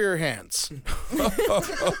slippery are your hands?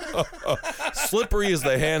 Slippery as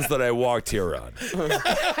the hands that I walked here on.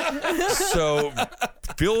 So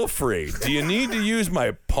feel free. Do you need to use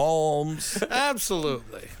my palms?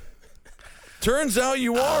 Absolutely. Turns out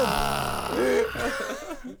you are.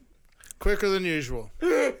 Quicker than usual.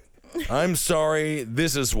 I'm sorry,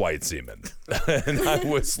 this is white semen. And I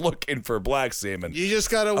was looking for black semen. You just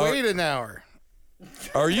gotta wait an hour.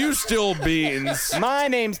 Are you still Beans? My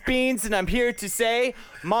name's Beans, and I'm here to say,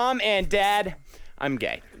 Mom and Dad, I'm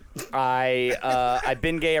gay. I've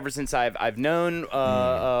been gay ever since I've known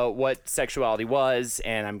what sexuality was,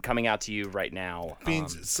 and I'm coming out to you right now.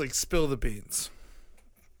 Beans, it's like spill the beans.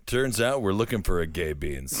 Turns out we're looking for a gay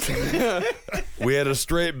Beans. We had a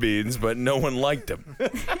straight Beans, but no one liked him.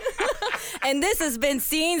 And this has been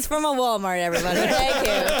Scenes from a Walmart, everybody. Thank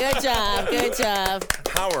you. Good job. Good job.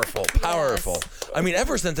 Powerful. I mean,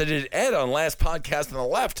 ever since I did Ed on last podcast on the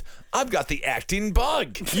left, I've got the acting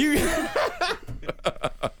bug. You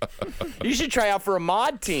should try out for a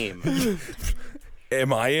mod team.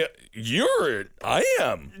 Am I? I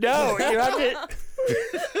am. No, you have to.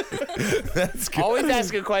 That's good. Always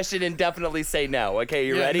ask a question and definitely say no. Okay,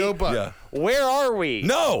 you ready? No but. Yeah. Where are we?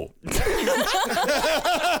 No.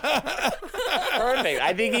 Perfect.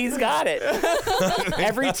 I think he's got it.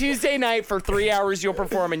 Every Tuesday night for 3 hours you'll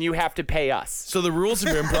perform and you have to pay us. So the rules of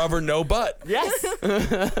improv are no but. Yes.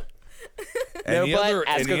 Any but, other,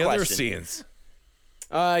 ask a any other question. scenes?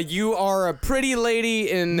 You are a pretty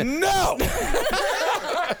lady in. No.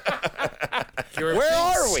 Where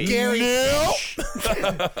are we? Scary. Nope.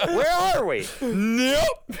 Where are we?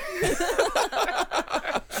 Nope.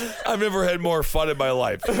 I've never had more fun in my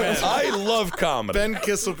life. I love comedy. Ben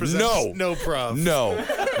Kissel presents No Prof. No.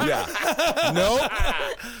 Yeah. Nope.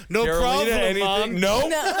 No Carolina, problem, anything? Mom.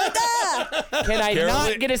 Nope. Can I Carolina-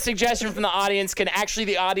 not get a suggestion from the audience? Can actually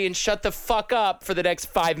the audience shut the fuck up for the next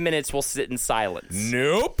 5 minutes? We'll sit in silence.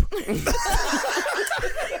 Nope.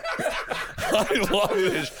 I love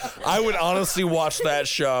this. I would honestly watch that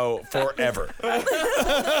show forever.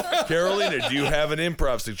 Carolina, do you have an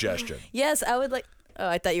improv suggestion? Yes, I would like. Oh,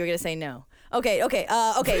 I thought you were going to say no. Okay. You're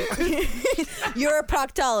a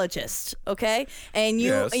proctologist, okay? And you,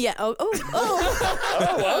 Yes. yeah. Oh.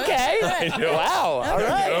 Oh, okay. Wow. All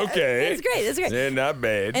right. Okay. That's great. That's great. Yeah, not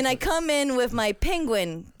bad. And I come in with my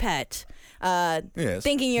penguin pet, Yes.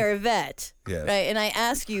 thinking you're a vet, Yes. right? And I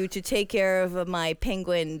ask you to take care of my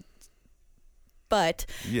penguin butt.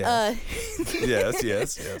 Yes.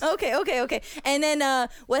 Yes. Okay. And then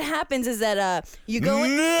what happens is that you go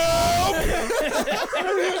in. No!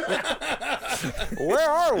 Where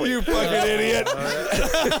are we? You fucking idiot.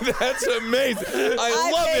 That's amazing. I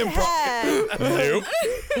love improv. Nope.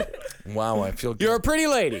 Wow, I feel good. You're a pretty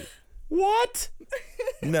lady. What?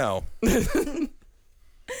 No.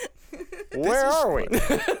 Where are we?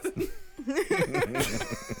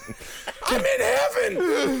 I'm in heaven.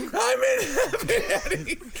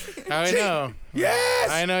 Eddie. I know. Yes.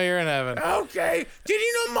 I know you're in heaven. Okay. Did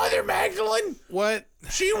you know Mother Magdalene? What?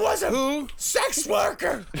 She was a sex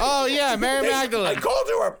worker. Oh, yeah, Mary I Magdalene. called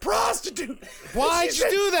her a prostitute. Why'd She you said-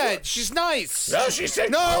 do that? She's nice. No, she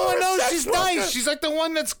said No, call her everyone a knows sex she's worker. nice. She's like the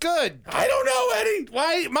one that's good. I don't know, Eddie.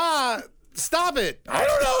 Why? Ma, stop it. I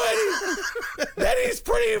don't know, Eddie. Eddie's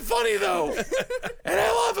pretty funny, though. And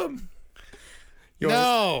I love him.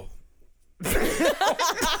 No.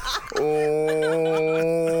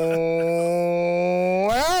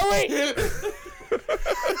 Where are we?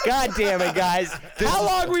 God damn it, guys. How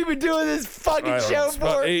long we been doing this fucking show It's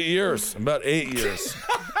about for? 8 years. About 8 years.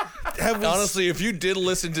 Honestly, if you did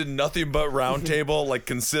listen to Nothing But Roundtable like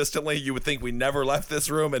consistently, you would think we never left this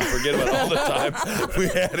room and forget about all the time we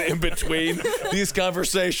had in between these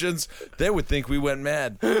conversations. They would think we went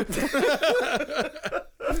mad.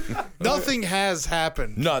 Nothing has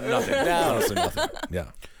happened. Nothing. Honestly, nothing. Yeah.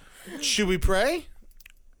 Should we pray?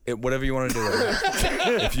 Whatever you want to do.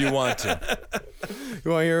 If you want to. You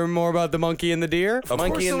want to hear more about the monkey and the deer? Of course.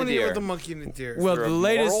 Monkey and the Someone here deer. with the monkey and the deer. Well, there the a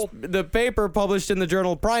latest, moral? the paper published in the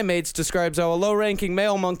journal Primates describes how a low-ranking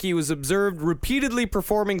male monkey was observed repeatedly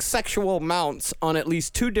performing sexual mounts on at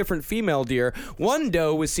least 2 different female deer. One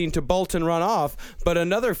doe was seen to bolt and run off, but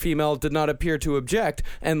another female did not appear to object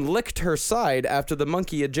and licked her side after the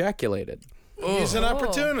monkey ejaculated. He's an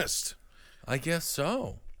opportunist. I guess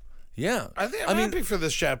so. Yeah. I'm happy for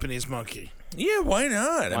this Japanese monkey. Yeah, why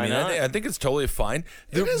not? Why not? I think it's totally fine.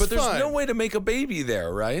 is but there's fine. no way to make a baby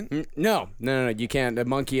there, right? No, you can't. A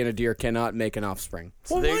monkey and a deer cannot make an offspring.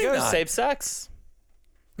 Well, There you why go. not? Safe sex.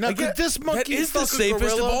 Now, could this monkey that is the fuck a safest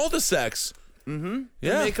of gorilla? all the sex. Mm-hmm.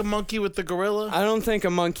 Yeah. Make a monkey with the gorilla? I don't think a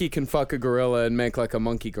monkey can fuck a gorilla and make like a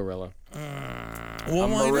monkey gorilla. Well,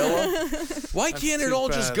 why not? Why can't it too all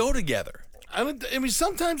just bad. go together? I mean,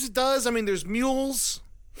 sometimes it does. I mean, there's mules.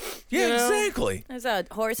 Yeah, You know? exactly. There's a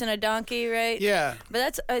horse and a donkey, right? Yeah.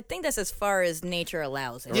 But I think that's as far as nature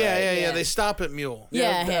allows it. Yeah. They stop at mule.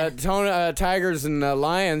 Tigers and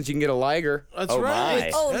lions, you can get a liger. That's Oh, right.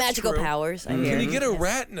 my. Oh, That's magical true. powers. I hear. Can you get a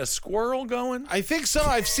rat and a squirrel going? I think so.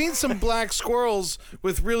 I've seen some black squirrels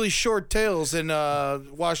with really short tails in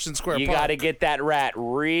Washington Square You Park. got to get that rat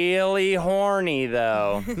really horny,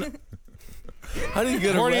 though. How do you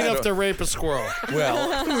get horny a rat? enough to rape a squirrel.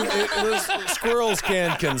 Well, squirrels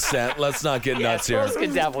can consent. Let's not get nuts here. Squirrels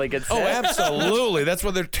can definitely get Oh, sick. absolutely. That's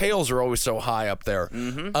why their tails are always so high up there.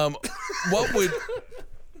 What would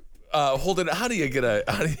hold it? How do you get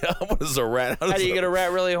what is a rat? How do you get a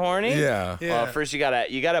rat really horny? Yeah. Well, first you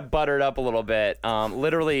gotta butter it up a little bit.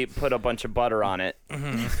 Literally put a bunch of butter on it.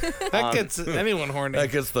 That gets anyone horny.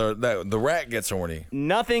 That gets the rat gets horny.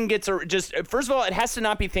 Nothing gets just. First of all, it has to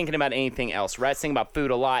not be thinking about anything else. Rats think about food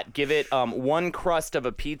a lot. Give it one crust of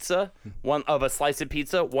a pizza, a slice of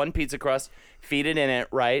pizza, one pizza crust. Feed it in it,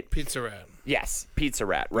 right? Pizza rat. Yes, pizza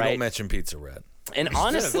rat, Don't right? mention pizza rat. And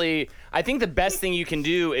honestly, I think the best thing you can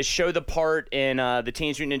do is show the part in the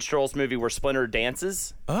Teenage Mutant Ninja Turtles movie where Splinter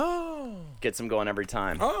dances. Oh. Gets them going every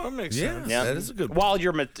time. Oh, that makes Yeah. sense. Yeah. That is a good one. While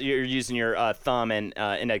you're using your thumb and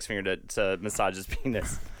index finger to massage his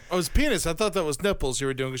penis. Oh, it's penis. I thought that was nipples you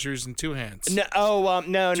were doing because you're using two hands. No,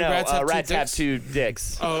 no. rats have two Rats have dicks? two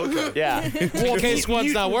dicks. Oh, okay. Yeah. In case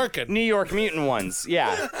one's not working. New York Mutant ones.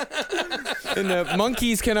 Yeah. And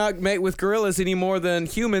monkeys cannot mate with gorillas any more than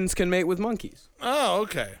humans can mate with monkeys. Oh,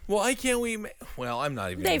 okay. Why can't we? Well, I'm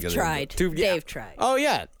not even. They've gonna get tried. into They've tried. Oh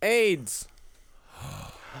yeah, AIDS.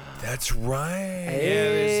 it. That's right. Yeah,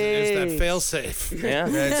 there's that fail safe. Yeah.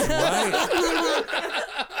 That's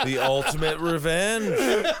right. The ultimate revenge.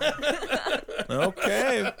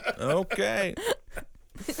 Okay.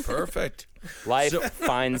 Perfect. Life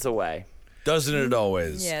finds a way. Doesn't it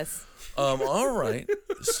always? Yes. All right.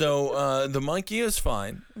 So the monkey is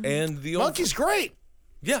fine, and the Monkey's great.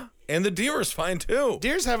 yeah, and the deer is fine too.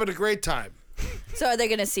 Deer's having a great time. So are they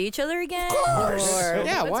going to see each other again? Of course.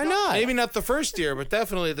 Yeah, why not? Maybe not the first deer, but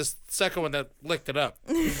definitely the second one that licked it up.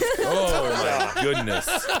 Oh my goodness.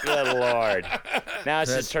 Good Lord. Now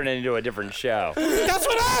it's just turning into a different show. That's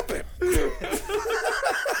what happened.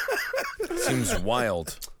 Seems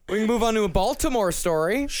wild. We can move on to a Baltimore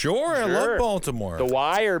story. Sure, I love Baltimore. The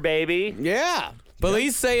Wire, baby. Yeah.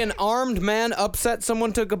 Police say an armed man upset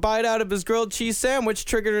someone took a bite out of his grilled cheese sandwich,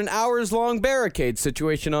 triggered an hours-long barricade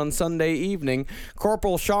situation on Sunday evening.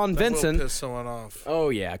 Corporal Sean Will Vincent. piss someone off. Oh,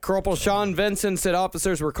 yeah. Corporal Sean Vincent said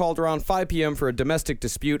officers were called around 5 p.m. for a domestic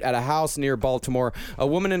dispute at a house near Baltimore. A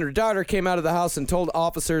woman and her daughter came out of the house and told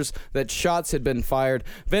officers that shots had been fired.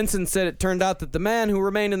 Vincent said it turned out that the man who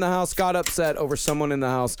remained in the house got upset over someone in the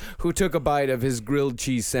house who took a bite of his grilled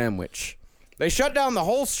cheese sandwich. They shut down the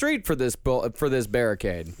whole street for this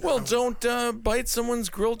barricade. Well, don't bite someone's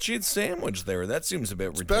grilled cheese sandwich there. That seems a bit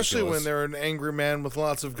ridiculous. Especially when they're an angry man with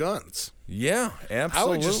lots of guns. Yeah, absolutely. I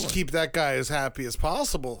would just keep that guy as happy as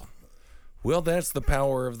possible. Well, that's the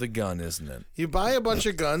power of the gun, isn't it? You buy a bunch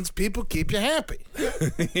of guns, people keep you happy.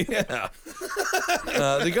 Yeah.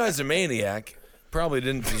 The guy's a maniac. Probably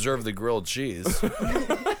didn't deserve the grilled cheese.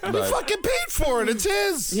 But Fucking paid for it. It's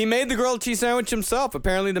his. He made the grilled cheese sandwich himself.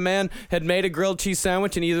 Apparently, the man had made a grilled cheese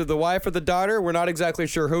sandwich, and either the wife or the daughter, we're not exactly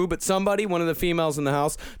sure who, but somebody, one of the females in the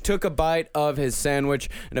house, took a bite of his sandwich,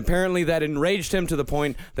 and apparently that enraged him to the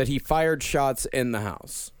point that he fired shots in the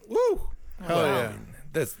house. Woo. Hell yeah.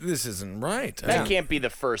 this isn't right. That can't be the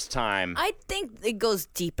first time. I think it goes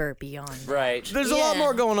deeper beyond. Right. There's a lot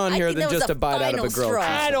more going on I here think than that was just the a bite out of a final grilled straw.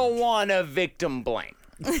 cheese. I don't want to victim blame.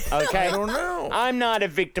 Okay? I don't know. I'm not a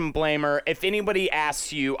victim blamer. If anybody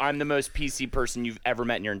asks you, I'm the most PC person you've ever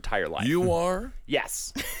met in your entire life. You are?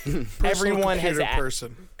 Yes. Everyone has Computer asked.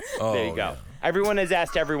 person. There you go. Everyone has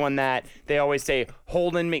asked everyone that. They always say,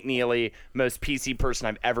 Holden McNeely, most PC person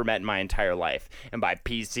I've ever met in my entire life. And by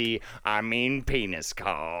PC, I mean penis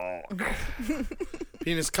cock.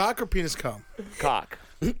 Penis cock or penis cum? Cock.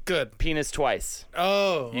 Good. Penis twice.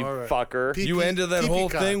 Oh, You all right. fucker. You ended that pee-pee whole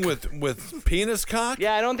cock. thing with penis cock?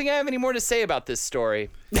 Yeah, I don't think I have any more to say about this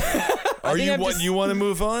story. Are think you I'm what just- you want to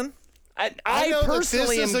move on? I know that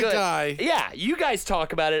personally this is am a good. guy- Yeah, you guys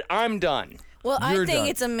talk about it. I'm done. Well, You're I think done.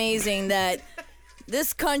 it's amazing that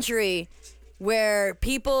this country, where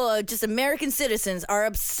people, just American citizens, are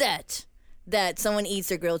upset that someone eats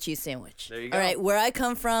their grilled cheese sandwich. There you go. All right, where I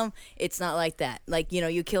come from, it's not like that. Like,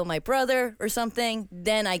 you kill my brother or something,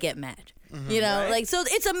 then I get mad. Like, so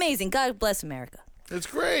it's amazing. God bless America. It's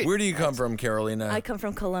great. Where do you come from, Carolina? I come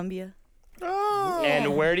from Colombia. Oh.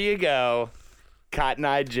 And where do you go? Cotton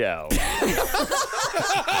Eye Joe.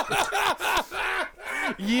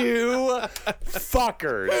 You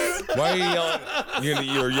fuckers. Why are you yelling?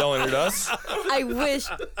 You're yelling at us? I wish.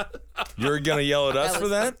 You're gonna yell at us That for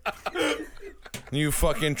was- that? You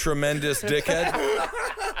fucking tremendous dickhead.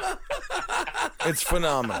 It's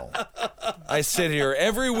phenomenal. I sit here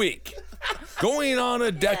every week, going on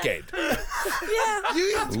a decade,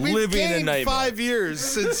 We've living a gained nightmare. 5 years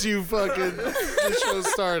since you fucking the show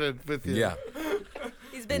started with you. Yeah.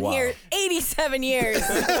 He's been Wow. here 87 years.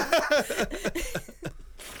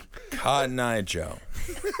 Cotton Eye Joe.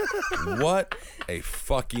 What a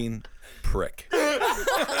fucking prick.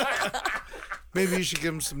 Maybe you should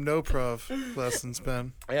give him some no-prov lessons,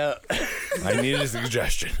 Ben. Yeah. I need a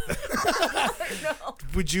suggestion.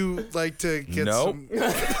 Would you like to get Nope. some?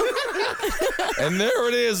 And there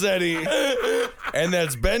it is, Eddie. And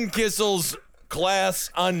that's Ben Kissel's class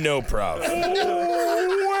on No Prov.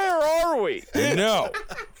 Where are we? No.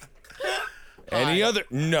 Any other?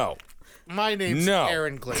 No. My name's No.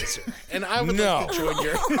 Aaron Glazer, and I would No. like to join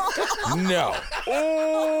your. No.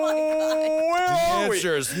 Where The are we?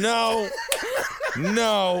 answer is no.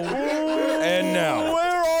 No. And no.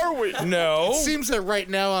 Where are we? No. Seems that right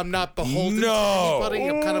now I'm not beholden No. to anybody.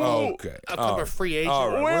 I'm kind of Okay. I'm kind of a free agent. All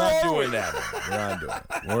right. Where We're not are doing we? that. We're not doing it.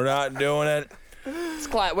 We're not doing it.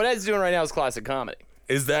 What Ed's doing right now is classic comedy.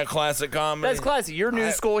 Is that classic comedy? That's classic. You're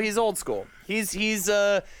new school. He's old school. He's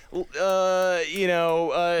Shecky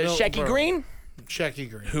bro. Green, Shecky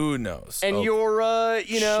Green. Who knows? and Okay. you're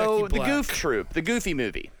Shecky the Black. Goof Troop, the Goofy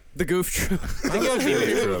movie. The Goof Troop. The Goofy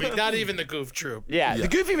movie. Not even the Goof Troop. Yeah, the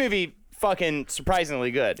Goofy movie. Fucking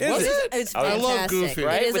surprisingly good. Is it? It's I fantastic. love Goofy.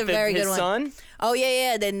 Right? It is With a very his good one. son. Oh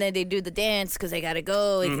yeah. Then they do the dance because they gotta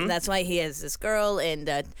go. And that's why he has this girl, and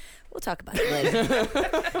we'll talk about it later.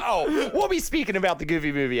 Oh, we'll be speaking about the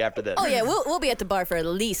Goofy movie after this. Oh yeah, we'll be at the bar for at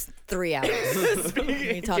least 3 hours.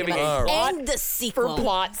 We talk Giving about it. a And the For sequel.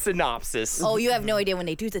 plot synopsis. Oh, you have no idea when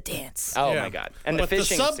they do the dance. Oh Yeah. my god! And But the the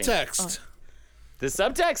fishing scene. subtext. The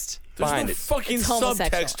subtext There's behind no it. fucking It's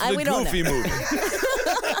homosexual. subtext to We the don't Goofy know. movie.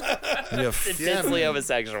 You Intensely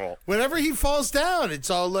homosexual. Whenever he falls down, it's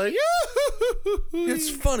all like, it's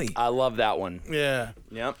funny. I love that one. yeah.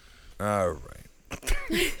 Yep. All right.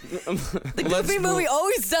 The Goofy movie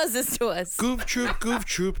always does this to us. Goof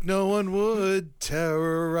troop, no one would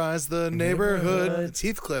terrorize the neighborhood. It's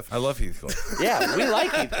Heathcliff. I love Heathcliff. Yeah, we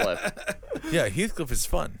like Heathcliff. Yeah, Heathcliff is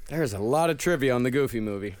fun. There's a lot of trivia on the Goofy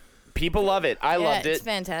movie. People love it. I Yeah, loved it's it.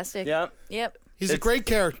 fantastic. Yep. Yep. He's a great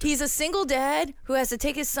character. He's a single dad who has to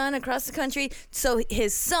take his son across the country so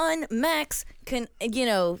his son Max can,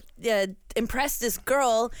 impress this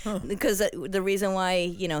girl because the reason why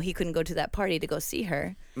he couldn't go to that party to go see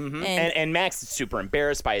her. Mm-hmm. And Max is super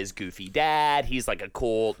embarrassed by his goofy dad. He's like a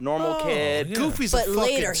cool, normal kid. Goofy's But a fucking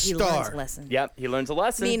later he learns a star. lesson. Yep, he learns a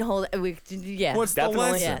lesson. Yeah. What's the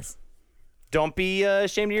Definitely. lesson? Yes. Don't be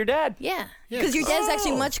ashamed of your dad. Yeah. Because your dad's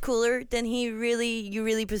actually much cooler than you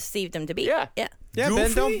really perceived him to be. Yeah. Yeah. Yeah,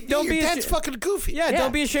 Ben, Goofy? don't Your be dad's ashamed. fucking goofy. Yeah,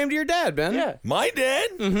 don't be ashamed of your dad, Ben. Yeah. My dad?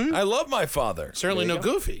 I love my father. Certainly no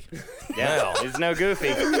goofy. Yeah. He's no goofy.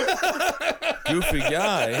 Goofy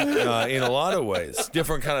guy in a lot of ways.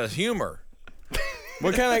 Different kind of humor.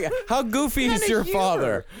 What kind of how goofy is your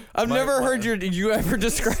father? I've never heard did you ever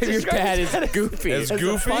describe your dad as goofy? As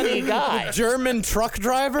goofy? Funny guy. German truck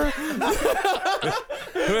driver?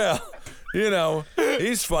 Well,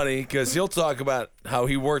 he's funny because he'll talk about how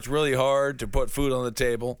he worked really hard to put food on the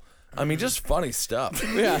table. I mean, just funny stuff.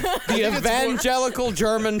 Yeah. The evangelical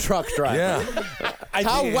German truck driver. Yeah.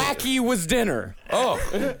 How wacky was dinner? Oh,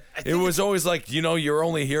 it was always like, you're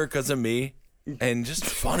only here because of me. And just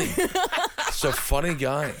funny. Just a funny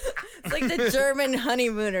guy. It's like the German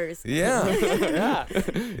honeymooners. Yeah.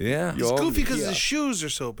 Yeah. He's goofy because his shoes are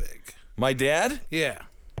so big. My dad? Yeah.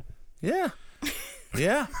 Yeah.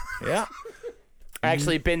 Yeah. Yeah.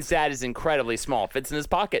 Actually, Ben's dad is incredibly small. Fits in his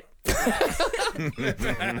pocket.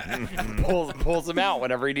 pulls him out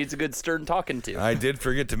whenever he needs a good stern talking to. I did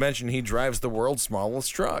forget to mention he drives the world's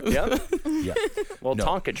smallest truck. Yep. Yeah. Well, No.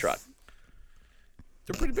 Tonka truck.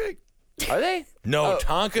 They're pretty big. Are they? No, Oh,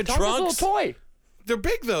 Tonka Tonka's a trucks. little toy. They're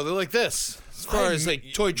big though. They're like this. As far as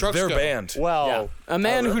like toy trucks They're go. banned. Well, A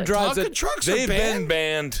man who drives Tonka trucks are They've been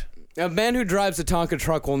banned. banned. a man who drives a Tonka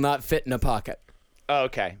truck will not fit in a pocket.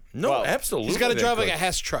 okay. No, well, absolutely. He's got to they drive like could. a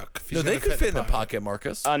Hess truck. If he's No, they gonna could fit in the pocket. pocket,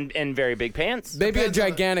 Marcus. in very big pants. Maybe Depends a on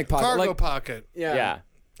gigantic pocket. Cargo like, pocket. Yeah.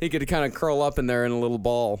 He could kind of curl up in there in a little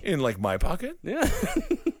ball. In like my pocket? Yeah.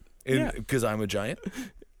 Because I'm a giant?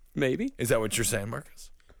 Maybe. Is that what you're saying, Marcus?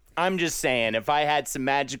 I'm just saying, if I had some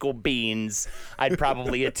magical beans, I'd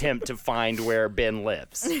probably attempt to find where Ben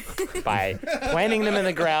lives by planting them in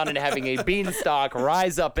the ground and having a beanstalk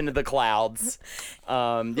rise up into the clouds.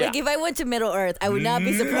 Like if I went to Middle Earth, I would not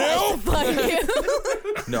be surprised to find you.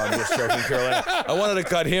 No, I'm just joking, Carolina. I wanted to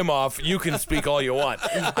cut him off. You can speak all you want.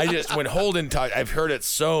 I just, when Holden talked, I've heard it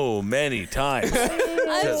so many times.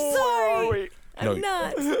 I'm sorry. No, I'm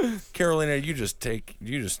not. Carolina, you just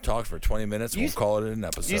talked for 20 minutes. We'll call it an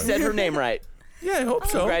episode. You said her name right. Yeah, I hope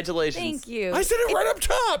so. Congratulations. Thank you. I said it right up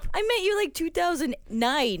top. I met you like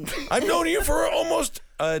 2009. I've known you for almost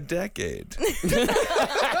a decade.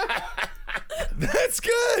 That's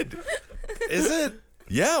good. Is it?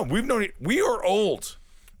 Yeah, we've known it. We are old.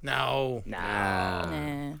 No.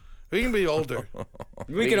 Nah. We can be older.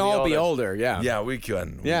 We can all be older, yeah. Yeah, we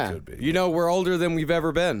can. We Yeah. could be. You know, we're older than we've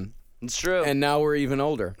ever been. It's true. And now we're even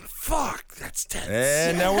older. Fuck, that's tense.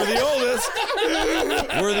 And now we're the oldest.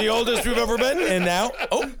 We're the oldest we've ever been. And now,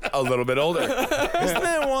 a little bit older. Isn't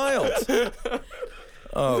that wild?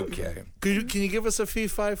 Okay. Can you give us a fee,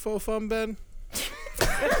 fi, fo, fum, Ben?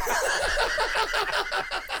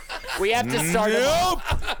 We have to start him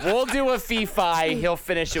off. We'll do a fee-fi. He'll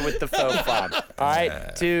finish it with the faux fum. All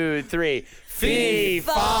right, 2, 3.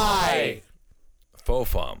 Fee-fi. Faux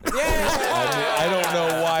fum. Yeah. I don't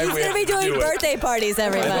know why He's we going to have be to doing do birthday parties, it. I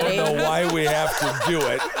everybody. don't know why we have to do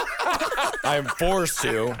it. I'm forced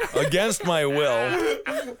to, against my will,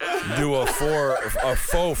 do a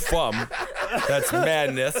faux fum. That's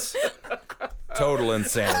madness. Total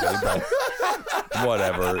insanity, but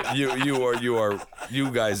whatever. You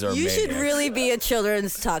guys are You should maniacs. really be a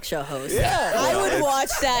children's talk show host. Yeah. I would watch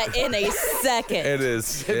that in a second. It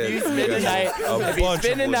is. If you spend the night, if you bunch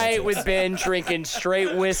spend of the night lunatics. with Ben drinking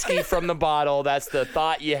straight whiskey from the bottle, that's the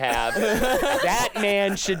thought you have. That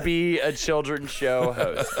man should be a children's show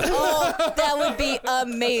host. Oh, that would be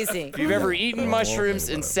amazing. If you've ever eaten mushrooms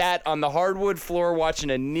and sat on the hardwood floor watching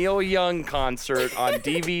a Neil Young concert on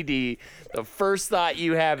DVD, the first thought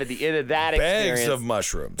you have at the end of that experience, Bags of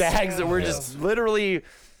mushrooms. bags that we're just literally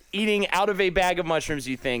eating out of a bag of mushrooms,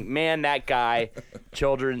 you think, man, that guy,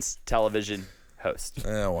 children's television host.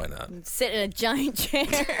 Why not? Sit in a giant chair.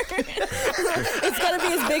 It's going to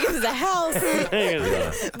be as big as a house.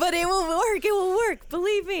 But it will work. It will work.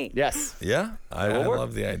 Believe me. Yes. Yeah, I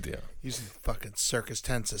love the idea. Using fucking circus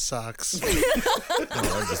tents as socks.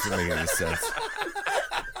 That doesn't make any sense.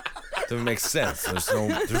 Doesn't make sense.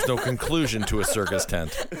 There's no conclusion to a circus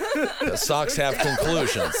tent. The socks have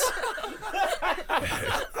conclusions.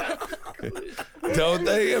 Don't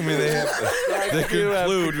they? I mean, they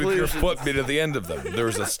conclude with your foot being at the end of them.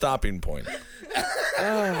 There's a stopping point.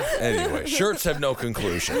 Anyway, shirts have no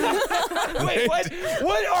conclusion. Wait, what?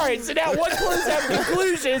 What? All right, so now what clothes have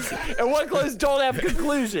conclusions and what clothes don't have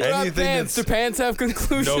conclusions? Anything Pants. Do that's pants have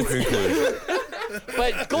conclusions? no conclusion.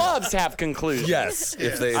 But gloves have conclusions. Yes,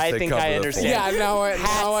 if they I think cover I the understand. Yeah, now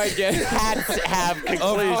I get it. Hats have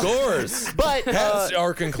full. conclusions. Of course. But Hats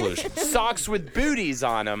are conclusions. socks with booties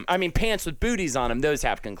on them. I mean, pants with booties on them. Those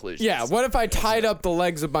have conclusions. Yeah, what if I tied up the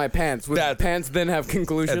legs of my pants? Would That- the pants then have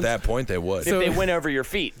conclusions? At that point, they would. If they went over your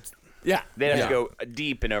feet, Yeah. they'd have Yeah. to go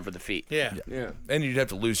deep and over the feet. Yeah. Yeah. And you'd have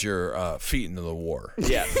to lose your feet into the war.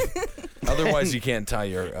 Yeah. Otherwise, you can't tie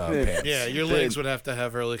your pants. Yeah, your legs would have to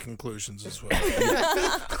have early conclusions as well.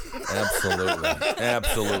 Absolutely.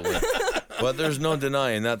 Absolutely. But there's no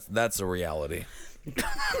denying that's a reality.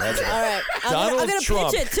 That's All right. I'm Donald going to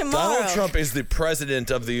Trump. pitch it tomorrow. Donald Trump is the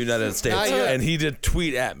president of the United States, Not yet. and he did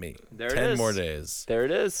tweet at me. There it 10 is. more days. There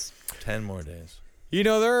it is. 10 more days. You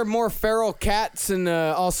know, there are more feral cats in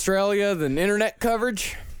Australia than internet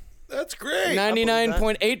coverage. That's great.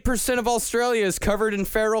 99.8% of Australia is covered in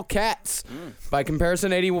feral cats. By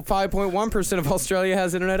comparison, 85.1% of Australia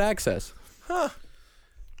has internet access. Put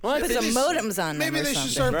some modems on them Maybe or they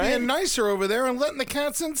should something. start being nicer over there and letting the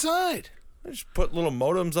cats inside. Just put little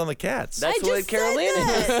modems on the cats. That's I what just Carolina said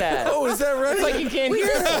just said. Oh, is that right? It's like you can't hear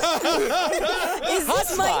it.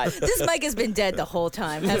 This mic has been dead the whole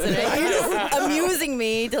time, hasn't it? You're just amusing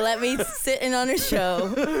me to let me sit in on a show.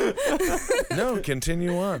 No,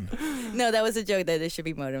 continue on. No, that was a joke that there should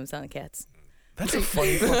be modems on cats. That's a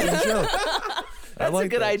funny fucking joke. That's a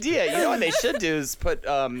good idea. You know what they should do is put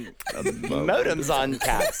modems on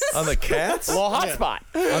cats. On the cats? A little hotspot.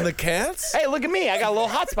 On the cats? Hey, look at me. I got a little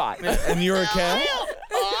hotspot. And you're a cat?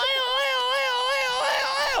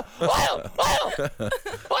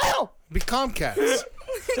 Be Comcats.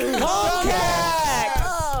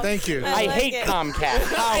 Comcast! Thank you. I like hate it.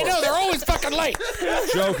 Comcast. I know, they're always fucking fucking late.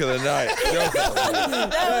 Joke of the night. Joke of the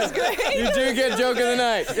night. That was great. You do get joke of the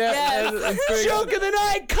night. Yeah. Yes. that's pretty good. Joke of the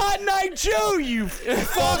night, Cotton Eye Joe, you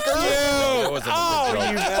fucker. That wasn't a Oh, good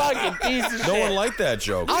you joke. fucking piece of shit. No one liked that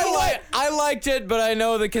joke. I liked it, but I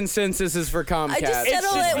know the consensus is for Comcast. I just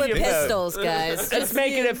settle just it with be a vote. pistols, guys. Let's Just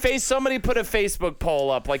make it you- a face. Somebody put a Facebook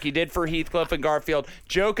poll up like you did for Heathcliff and Garfield.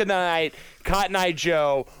 Joke of the night, Cotton Eye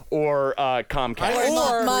Joe, or Comcast. I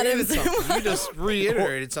Or modern- reiterated something. You just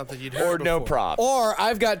reiterated something you'd heard or no before. prop. Or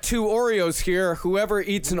I've got 2 Oreos here. Whoever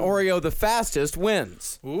eats an Oreo the fastest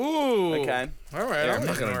wins. Ooh. Okay. All right. I'm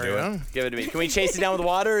not gonna do it. Give it to me. Can we chase it down with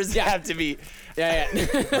water, or does it have to be? Yeah,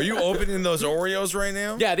 yeah. Are you opening those Oreos right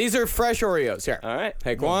now? Yeah, these are fresh Oreos. Here. All right.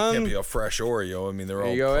 Take Can't be one. a fresh Oreo. I mean, they're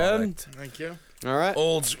all you go, Ed. product. Thank you. All right.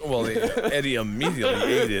 Well, Eddie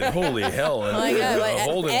immediately ate it. Holy hell. And Oh my God,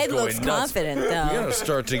 Holden's Ed going looks nuts. confident We though. gotta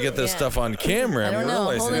start to get this Yeah. stuff on camera. I don't I'm know.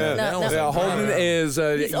 realizing Holden- that no, now. no. is Yeah, a- Holden is.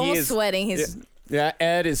 He's all sweating. He's Yeah,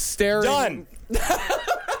 Ed is staring. Done.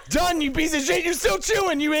 Done, you piece of shit. You're still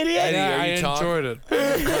chewing, you idiot. Eddie, Yeah, are I you talking? enjoyed it.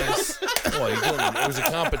 Well, it was a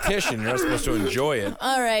competition. You're not supposed to enjoy it.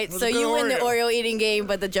 all right. So a you good win the Oreo. Oreo eating game,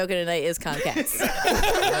 but the joke of the night is Comcast.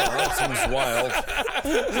 That seems wild.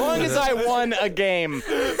 As long as I won a game,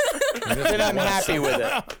 then I'm happy with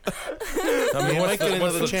it. I mean, might get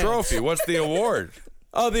what's another the chance. trophy? What's the award?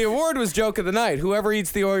 Oh, the award was joke of the night. Whoever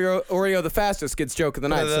eats the Oreo the fastest gets joke of the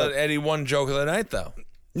night. So, Eddie won joke of the night, though.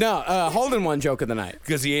 no, Holden won joke of the night.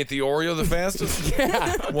 Because he ate the Oreo the fastest?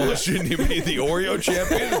 Yeah. Well, shouldn't he be the Oreo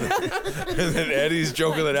champion? And then Eddie's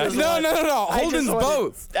joke of the night? No. Holden's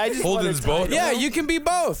both. I just Holden's wanted both? Yeah, you can be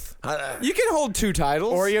both. You can hold 2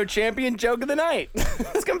 titles. Oreo champion, joke of the night.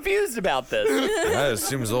 I was confused about this. That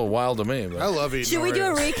seems a little wild to me. But I love eating Should we do a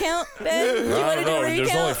Oreos. recount, Ben? Do you I want don't to do know. a There's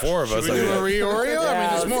only recount? 4 of us. Should we do a re-Oreo? I mean,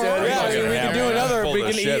 there's more let's do it. Oreos. Yeah, gonna we can have do one. another. Pull We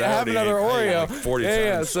this can shit. I have already another ate Oreo. like 40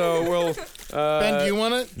 yeah, times. so we'll. Ben, do you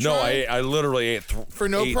want it? No, I literally ate For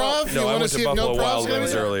no prov? You No, I wanna went see to if no Buffalo prov's Wild gonna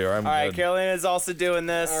Wings be there? earlier. I'm All right, good. Carolina's also doing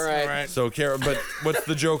this. All right. All right. So, but what's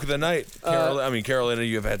the joke of the night? Carolina,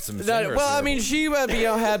 you've had some singers. Well, I mean, she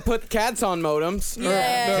had put cats on modems.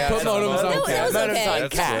 Yeah. Put Cats on modems modems. on That was cats. Modems okay. on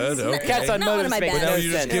That's cats. good, okay. Cats on Not one of modems my make bad. no now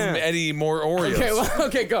you just sense. give Eddie more Oreos. Okay, well,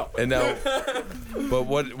 okay, go. And now, but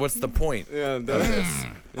what's the point? Yeah,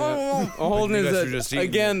 Holden You guys is are just eating.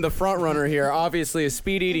 again the front runner here. Obviously, a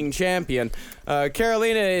speed eating champion.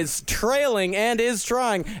 Carolina is trailing and is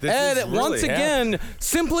trying. Ed is really once again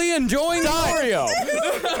simply enjoying the Oreo.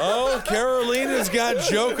 Oh, Carolina's got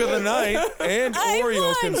joke of the night and I Oreo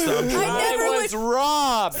won. consumption. I never I was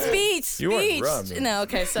robbed. Speech. You weren't robbed. No,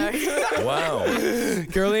 okay, sorry. Wow.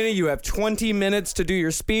 Carolina, you have 20 minutes to do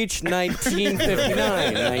your speech.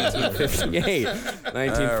 1959, 1958,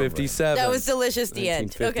 1957. That was delicious. The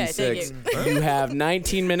end. Okay, thank you. 1956. You have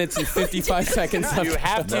 19 minutes and 55 seconds left. You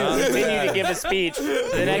have to continue to give a speech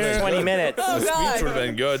the next 20 minutes. Oh, Speech God. would have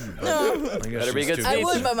been good. Better be good I speech.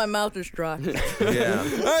 would, but my mouth is dry. Yeah.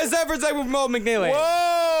 All right, it's time for segment with Mo McNeely.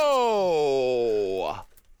 Whoa!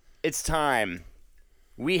 It's time.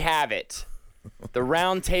 We have it. The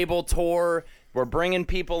round table tour. We're bringing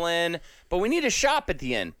people in, but we need a shop at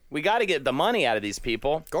the end. We got to get the money out of these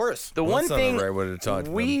people. Of course. The Well, one that's not thing the right way to talk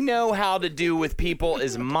to we them. know how to do with people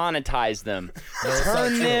is monetize them,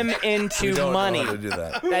 turn them into We don't money. know how to do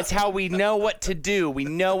that. That's how we know what to do. We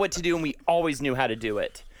know what to do, and we always knew how to do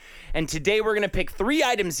it. And today we're going to pick 3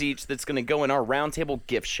 items each that's going to go in our round table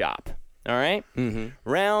gift shop. All right? Mm-hmm.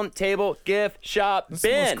 Round table gift shop. It's the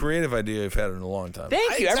Ben. most creative idea I've had in a long time.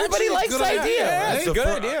 Thank you. It's Everybody actually a likes good ideas. idea, right? That's a good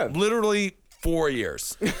idea. Literally 4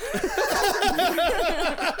 years.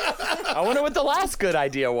 I wonder what the last good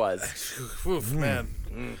idea was. Oof, man.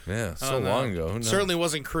 Yeah, so long ago. Who knows? Certainly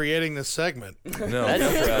wasn't creating this segment. No,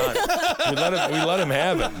 we let him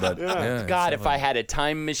have it, but yeah. God, if I had a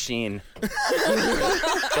time machine, the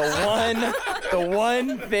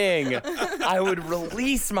one thing I would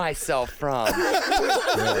release myself from,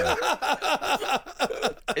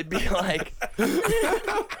 it'd be like,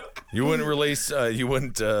 You wouldn't release. You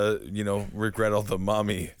wouldn't. Regret all the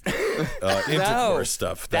mommy intercourse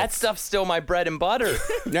stuff. that stuff's still my bread and butter.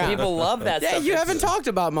 Yeah. People love that Yeah, stuff. you haven't talked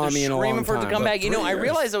about They're mommy in a long screaming time. for it to come back. You know, I 3 years.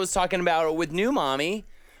 realized I was talking about it with new mommy,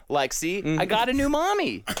 Lexi. I got a new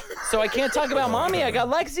mommy, so I can't talk about mommy. I got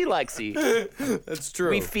Lexi. That's true.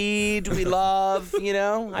 We feed, we love. You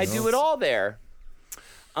know, I do it all there.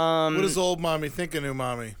 What does old mommy think of new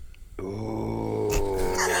mommy?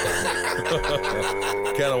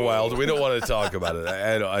 Kind of wild. We don't want to talk about it.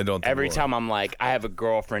 I don't. Think Every we'll- time I'm like, I have a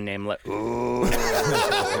girlfriend named All right,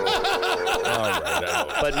 now.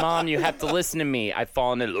 but mom, you have to listen to me. I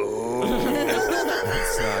fall into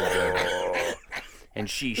It's not good. and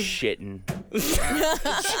she's shitting,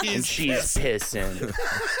 and she's pissing.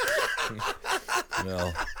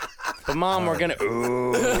 Well, But Mom, we're gonna.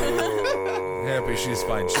 Ooh. happy she's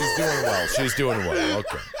fine. She's doing well. She's doing well.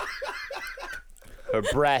 Okay. Her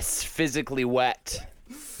breasts physically wet.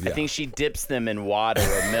 I Yeah. think she dips them in water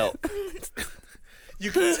or milk. You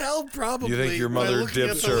can tell probably. You think your by mother looking at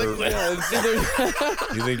dips the her?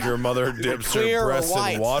 liquid. You think your mother dips her Clear or breasts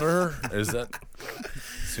white? in water? Is that?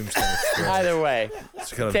 Seems kind of strange. Either way,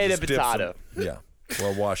 It's kind of potato, just dips potato. them. Yeah.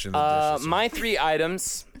 While washing the dishes. my 3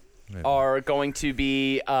 items are going to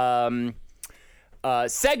be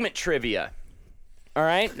segment trivia. All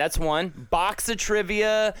right, that's one. Box of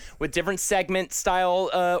trivia with different segment style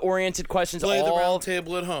oriented questions. Play the all round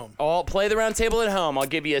table at home. All play the round table at home. I'll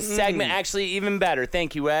give you a segment. Actually, even better.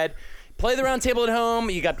 Thank you, Ed. Play the round table at home.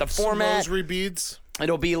 You got the format. Rosary beads.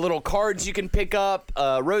 It'll be little cards you can pick up,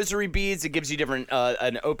 rosary beads. It gives you different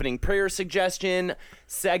an opening prayer suggestion,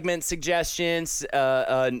 segment suggestions,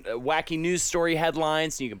 wacky news story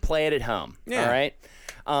headlines. And you can play it at home. Yeah. All right.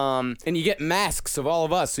 And you get masks of all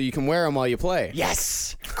of us, so you can wear them while you play.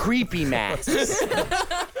 Yes, creepy masks.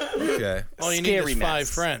 Okay. All you Scary need is 5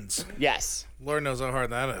 masks. friends. Yes, Lord knows how hard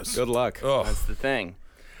that is. Good luck. Oh, that's the thing.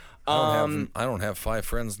 I don't have 5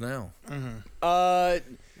 friends now.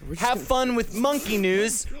 Have fun with monkey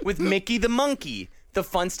news with Mickey the Monkey, the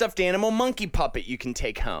fun stuffed animal monkey puppet you can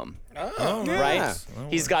take home. Oh, Right? Yeah.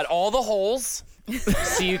 He's got all the holes,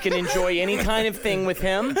 so you can enjoy any kind of thing with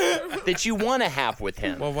him that you want to have with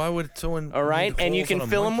him. Well, why would someone? All right? need And you holes can on a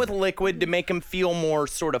fill him monkey? with liquid to make him feel more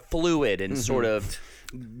sort of fluid and sort of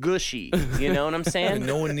gushy. You know what I'm saying?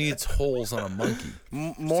 No one needs holes on a monkey.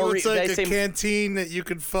 More, So it's like they a say, canteen that you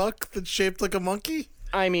can fuck that's shaped like a monkey?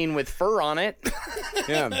 I mean, with fur on it.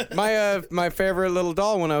 Yeah. My favorite little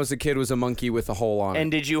doll when I was a kid was a monkey with a hole on it.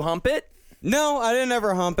 And did you hump it? No, I didn't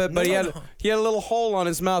ever hump it, but he had a little hole on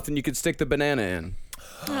his mouth, and you could stick the banana in.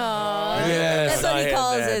 Yes, That's what I he had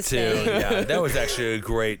calls that his too. thing. Yeah, that was actually a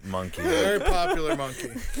great monkey. Very popular monkey.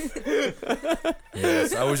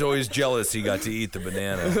 Yes, I was always jealous he got to eat the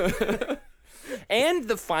banana. And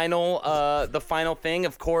the final thing,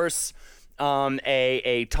 of course,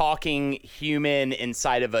 a talking human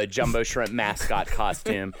inside of a Jumbo Shrimp mascot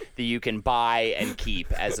costume that you can buy and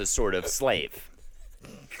keep as a sort of slave.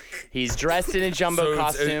 He's dressed in a Jumbo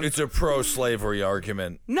costume. It's a pro-slavery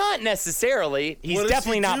argument. Not necessarily. He's What does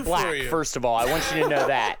definitely he not do black, for you? first of all. I want you to know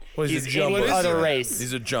that. Well, he's a jumbo any other shrimp. race.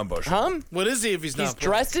 He's a jumbo shrimp. What is he if he's not He's black?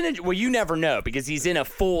 dressed in a... Well, you never know because he's in a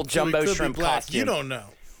full So he Jumbo could be Shrimp black. costume. You don't know.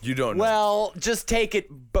 You don't know. Well, just take it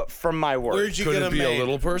from my word. Where'd you Could get it him be made? a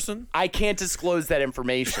little person? I can't disclose that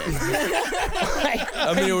information.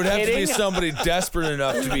 I mean, it would have to be kidding? somebody desperate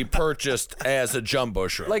enough to be purchased as a jumbo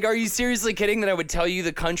shrimp. Like, are you seriously kidding that I would tell you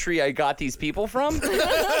the country I got these people from?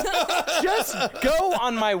 Just go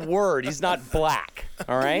on my word. He's not black,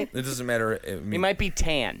 all right? It doesn't matter. I He mean, might be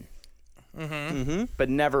tan, but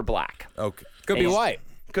never black. okay. Could be He's- white.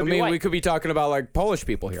 could I be mean, white. we could be talking about like Polish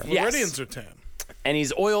people here. Yes. Floridians are tan. And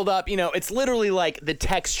he's oiled up. You know, it's literally like the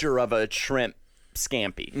texture of a shrimp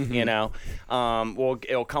scampi, you know? Well,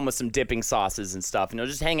 it'll come with some dipping sauces and stuff, and he'll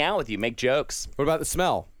just hang out with you, make jokes. What about the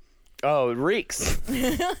smell? Oh, it reeks.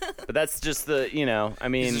 But that's just the, you know, I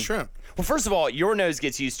mean... He's a shrimp. Well, first of all, your nose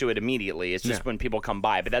gets used to it immediately. It's just when people come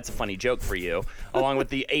by, but that's a funny joke for you, along with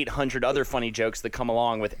the 800 other funny jokes that come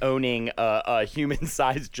along with owning a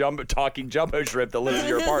human-sized talking jumbo shrimp that lives in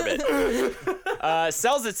your apartment.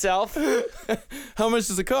 Sells itself, How much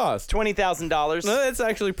does it cost? $20,000. No, that's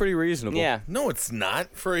actually pretty reasonable. Yeah. No, it's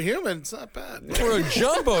not. For a human, it's not bad. For a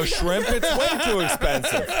jumbo shrimp, it's way too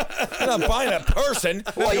expensive. You're not buying a person.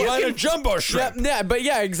 You're buying a jumbo Yeah, shrimp. yeah, but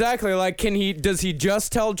yeah, exactly. Like, does he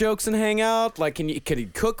just tell jokes and hang out? Like, could he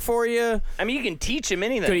cook for you? I mean, you can teach him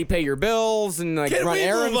anything. Could he pay your bills and like Can run we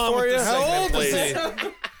errands move on for with you? this How segment, old is please?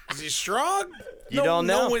 he? Is he strong? You don't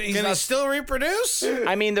know. he's Can he not- still reproduce?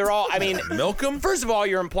 I mean, they're all, I mean, milk him? first of all,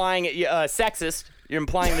 you're implying sexist. You're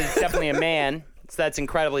implying that it's definitely a man. So that's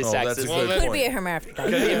incredibly Oh, that's a sexist. good that- Could point. be a hermaphrodite.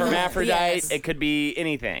 Could be a hermaphrodite. Yes. It could be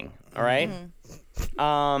anything. All right?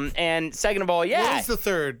 And second of all, What yeah, is the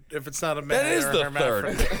third if it's not a man That is or a the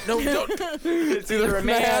hermaphrodite? third. No, don't. it's either a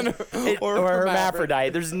man or a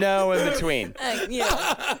hermaphrodite. There's no in between.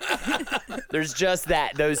 Yeah. There's just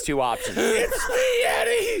those two options. It's me,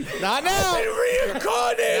 Eddie. Not now. Been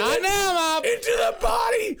reincarnated Not now, Mom. into the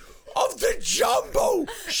body of the jumbo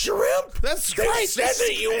shrimp. That's They great. said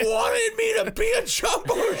that you wanted me to be a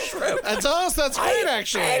jumbo shrimp. That's us. That's great,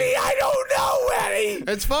 actually. Eddie, I don't know, Eddie.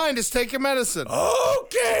 It's fine. Just take your medicine.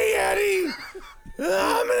 Okay, Eddie.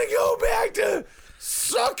 I'm gonna go back to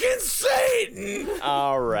sucking Satan.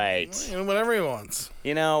 All right. Whatever he wants.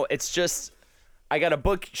 You know, it's just I got a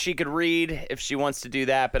book she could read if she wants to do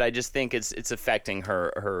that, but I just think it's affecting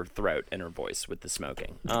her throat and her voice with the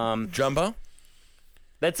smoking. Jumbo?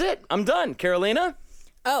 That's it. I'm done. Carolina?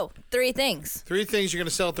 Oh, 3 things. 3 things you're going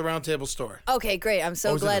to sell at the Round Table store. Okay, great. I'm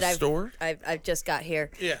so is it glad a store? I've just got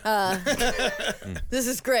here. Yeah. This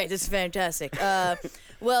is great. This is fantastic.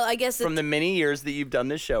 Well, I guess From the many years that you've done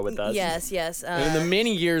this show with us. yes. In the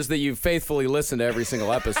many years that you've faithfully listened to every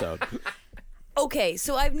single episode. Okay,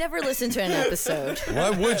 so I've never listened to an episode, Why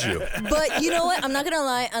would you? but you know what? I'm not gonna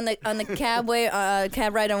lie. On the cab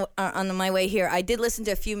ride on my way here, I did listen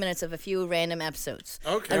to a few minutes of a few random episodes.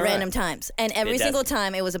 Okay. At random times, and every Fantastic. single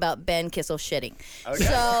time it was about Ben Kissel shitting.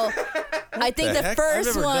 So I think the heck? I've first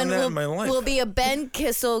never done one that in my life. will be a Ben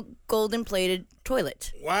Kissel golden plated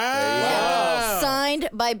toilet. Wow. Signed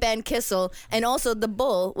by Ben Kissel, and also the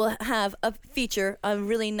bowl will have a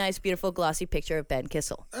really nice, beautiful, glossy picture of Ben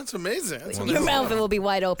Kissel. That's amazing. That's Your amazing. mouth will be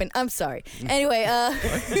wide open. I'm sorry. Anyway,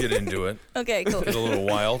 Get into it. okay, cool. Get a little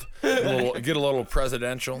wild. Get a little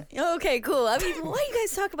presidential. Okay, cool. I mean, why you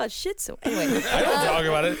guys talk about shit so? Anyway, I don't talk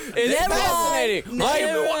about it. It's Never mind. fascinating.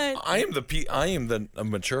 Never mind. I am the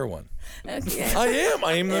mature one. Okay.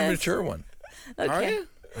 I am the Yes. mature one. Are Okay. you?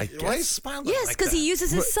 I Why are you guess smiling Yes, like because that? he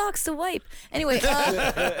uses his socks to wipe. Anyway, they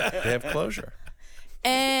have closure.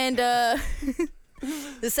 and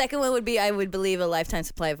the second one would be, I would believe, a lifetime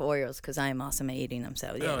supply of Oreos because I am awesome at eating them.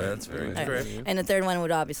 So yeah. That's very Okay. great. And the third one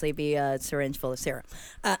would obviously be a syringe full of serum.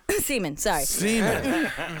 Semen, sorry. Semen.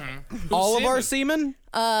 All of our semen?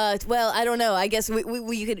 Well, I don't know. I guess we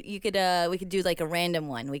could do like a random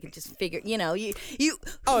one. We could just figure, who's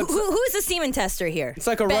the semen tester here? It's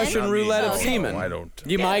like a Ben? Russian roulette of Okay. semen. I don't.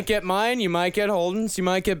 You might get mine, you might get Holden's, you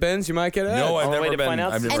might get Ben's, you might get Ed's. No, I've Only way never to been. find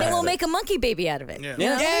out I've never And then had we'll it. make a monkey baby out of it. Yeah. You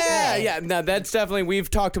know? Yeah. No, that's definitely, we've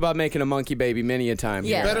talked about making a monkey baby many a time.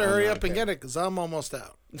 Yeah. here. Better hurry up and get it because I'm almost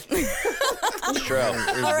out. True.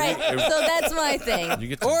 All right, so that's my thing. You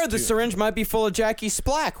get to Or the do- syringe might be full of Jackie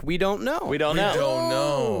Splack. We don't know. We don't know. Don't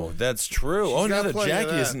know. That's true. She's Oh, now got that plenty of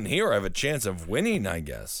Jackie that. isn't here, I have a chance of winning, I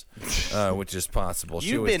guess, which is possible.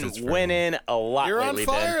 She You've always been does very winning a lot You're on lately,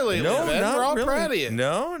 fire Ben. lately, No, Ben. not We're all really. proud of you.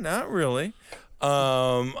 No, not really.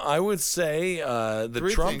 I would say the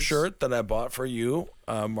 3 Trump things. shirt that I bought for you,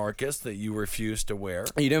 Marcus, that you refused to wear.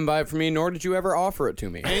 You didn't buy it for me, nor did you ever offer it to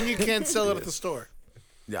me. And you can't sell it at the store.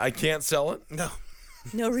 I can't sell it. No.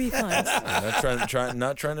 No refunds.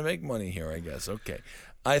 Not trying to make money here, I guess. Okay.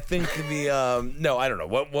 I think no, I don't know.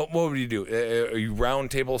 What would you do? A round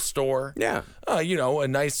table store? Yeah. A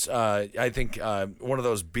nice I think one of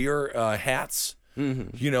those beer hats.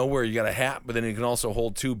 Mm-hmm. Where you got a hat, but then you can also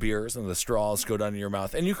hold 2 beers and the straws go down in your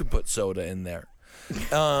mouth, and you could put soda in there. And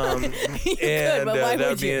but why that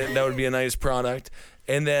would you? that would be a nice product.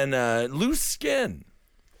 And then loose skin.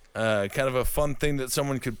 Kind of a fun thing that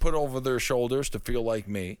someone could put over their shoulders to feel like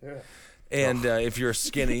me. And if you're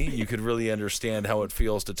skinny, you could really understand how it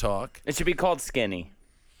feels to talk. It should be called skinny.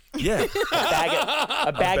 Yeah,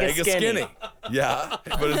 A bag of skinny. Yeah,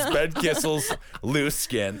 but it's Ben Kissel's loose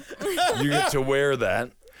skin. You get to wear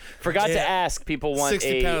that. Forgot to Yeah. ask. People want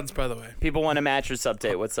 60 pounds, by the way. People want a mattress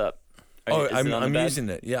update. What's up? Are you- is it on the I'm bed? using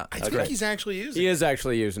it. Yeah, I it's think great. he's actually using He it. is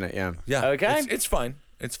actually using it, yeah. Yeah, Okay. It's fine.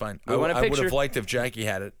 It's fine. We want a I would picture. have liked if Jackie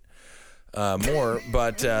had it more,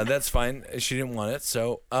 but that's fine. She didn't want it.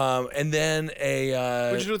 So, and then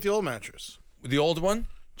What'd you do with the old mattress? the old one.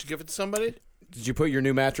 Did you give it to somebody? Did you put your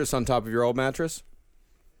new mattress on top of your old mattress?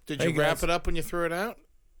 Did Hey, you wrap guys. it up when you threw it out?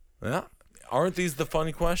 Yeah. Aren't these the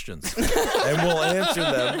funny questions? And we'll answer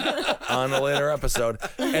them on a later episode.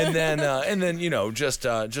 And then just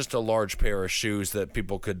a large pair of shoes that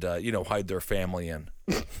people could hide their family in.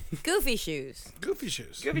 Goofy shoes. Goofy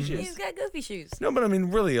shoes. He's got goofy shoes. No, but I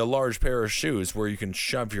mean really a large pair of shoes where you can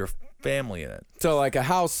shove your family in it. So like a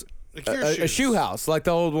house, Like your a shoes. shoe house, like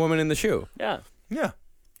the old woman in the shoe. Yeah. Yeah.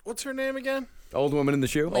 What's her name again? The old woman in the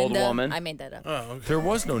shoe? Old Linda, woman. I made that up. Oh, okay. There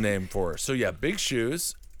was no name for her. So yeah, big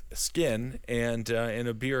shoes, skin, and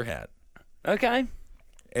a beer hat. Okay.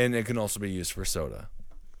 And it can also be used for soda.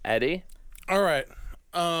 Eddie. All right.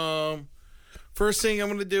 First thing I'm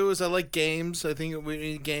going to do is I like games. I think we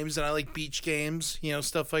need games, and I like beach games,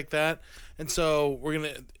 stuff like that. And so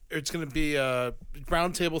it's going to be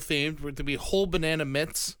round table themed. We're going to be whole banana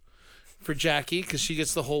mitts for Jackie because she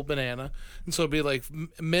gets the whole banana. And so it'll be like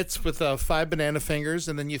mitts with 5 banana fingers,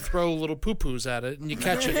 and then you throw little poo-poos at it, and you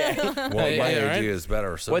catch it. Well, my Yeah, idea right? is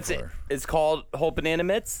better. So What's it? far. It's called whole banana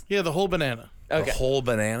mitts. Yeah, the whole banana. Okay. The whole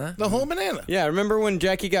banana? The whole banana. Yeah, remember when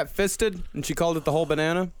Jackie got fisted and she called it the whole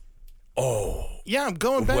banana? Oh. Yeah, I'm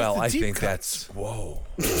going back Well, to I deep think cuts. that's whoa.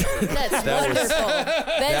 That's wonderful. Ben's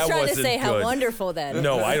trying to wasn't say how good. wonderful that is.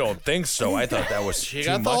 No, I don't think so. I thought that was You too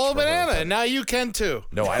got the much whole for her. banana, and now you can too.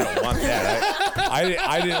 No, I don't want that.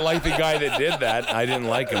 I didn't like the guy that did that. I didn't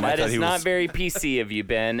like him. I That thought is he not was. very PC of you,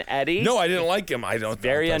 Ben. Eddie? No, I didn't like him. I don't.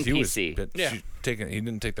 Very I thought he was un-PC. but Yeah. he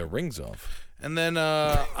didn't take the rings off. And then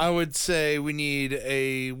I would say we need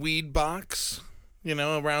a weed box, a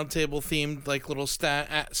round table themed like little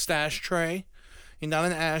stash tray. Not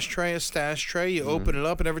an ashtray, a stash tray. You open it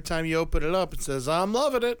up, and every time you open it up, it says, "I'm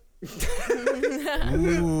loving it."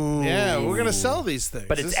 Yeah, we're gonna sell these things.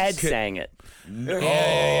 But it's Ed saying it.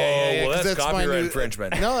 Yeah, well, 'cause that's my copyright new-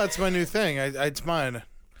 infringement. No, that's my new thing. It's mine.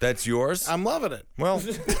 That's yours. I'm loving it. Well,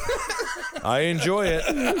 I enjoy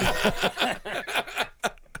it.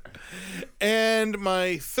 And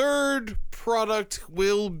my third product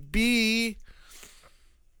will be.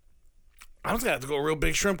 I'm just gonna have to go a real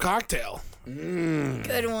big shrimp cocktail.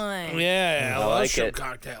 Good one. Yeah, I love like shrimp it.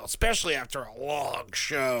 cocktail, especially after a long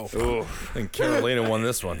show. And Carolina won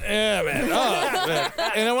this one. Yeah, man. Oh, man.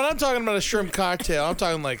 And when I'm talking about a shrimp cocktail, I'm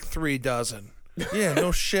talking like 3 dozen. Yeah,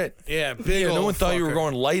 no shit. Yeah, big. Yeah, no old one thought you were fucker.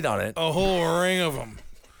 going light on it. A whole ring of them.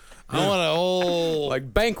 I want a whole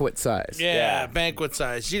Like banquet size. yeah, banquet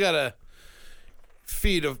size. You gotta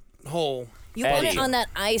feed a whole. You want Eddie. it on that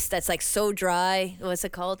ice that's like so dry. What's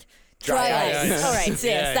it called? Dry ice. All right, yes,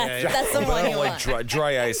 Yeah, that's the I one don't you like want.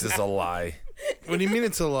 dry ice is a lie. What do you mean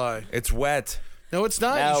it's a lie? It's wet. No, it's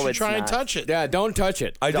not. No, you should it's try and not. touch it. Yeah, don't touch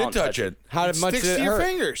it. I Don't did touch touch it. How It much sticks did to it your hurt?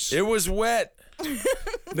 fingers. It was wet.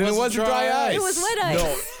 Then it wasn't dry ice. It was wet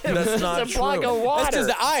ice. No, that's not It's a block true. of water. That's just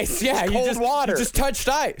the ice. Yeah, you cold just water. You just touched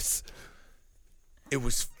ice. It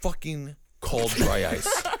was fucking cold dry ice.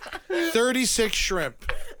 36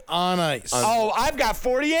 shrimp on ice. Oh, I've got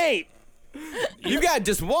 48. You got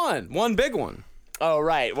just one big one. Oh,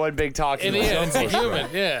 right. One big talking It one. is. It's a human.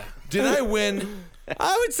 Yeah. Did I win?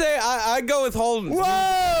 I would say I go with Holden.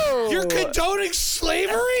 Whoa! You're condoning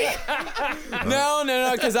slavery? No,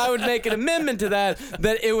 because I would make an amendment to that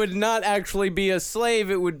it would not actually be a slave.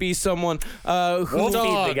 It would be someone who We'll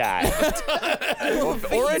feed the guy.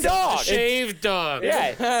 or a dog. Shaved dog.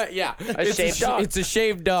 Yeah. yeah, A shaved dog. It's a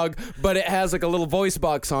shaved dog, but it has like a little voice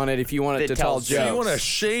box on it if you want it That to tell tells jokes. you. So you want a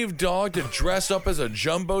shaved dog to dress up as a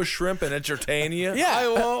jumbo shrimp and entertain you? Yeah. I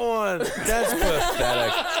want one. That's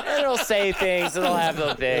pathetic. It'll say things. It'll have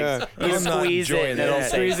those things. You I'm not squeeze it enjoying and it'll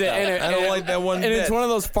that. say Squeeze it, stuff. and I don't like that one And bit. it's one of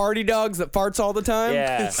those farty dogs that farts all the time.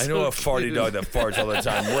 Yeah. I know a farty dog that farts all the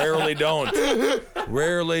time. Rarely don't.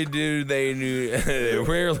 Rarely do they.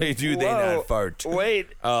 Rarely do they Whoa. not fart. Wait.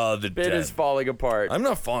 The Bit dead. is falling apart. I'm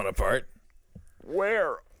not falling apart.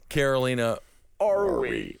 Where Carolina. are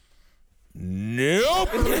we? Nope.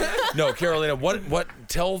 No, Carolina. What?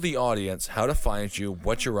 Tell the audience how to find you.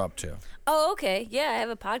 What you're up to. Oh, okay. Yeah, I have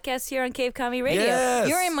a podcast here on Cave Comedy Radio. Yes.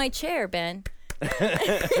 You're in my chair, Ben. I mean,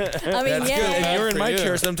 That's yeah. good. And you're in For my you.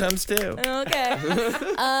 chair sometimes too. Okay.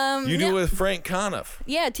 You do with Frank Conniff.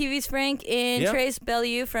 Yeah, TV's Frank and Yep. Trace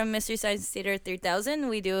Bellew from Mystery Science Theater 3000.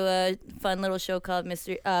 We do a fun little show called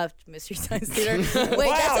Mystery Science Theater. Wait,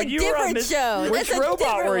 Wow, that's a you were on different Mys- show. Which That's a robot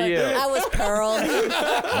different were one. you? I was Pearl.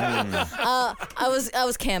 I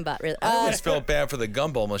was Cambot, really. I always felt bad for the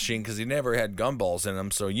gumball machine because he never had gumballs in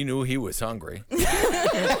him, so you knew he was hungry.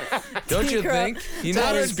 Don't you think? He Out never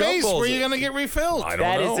of has space, gumballs. where you going to get refilled? I don't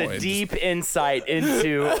That know. is a It's deep insight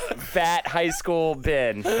into fat high school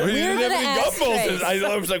Ben. just- He didn't have gonna any ask gumballs. Trace.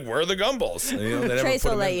 I was like, where are the gumballs? And, they never Trace put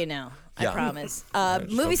will them let in. you know. Yeah. I promise.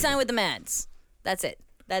 Movie sign with the Mads. That's it.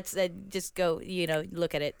 That's just go.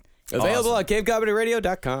 Look at it. Available at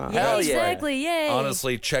cavecomedyradio.com. Hell yeah. Exactly. Yay.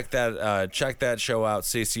 Honestly, check that show out.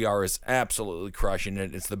 CCR is absolutely crushing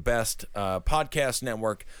it. It's the best podcast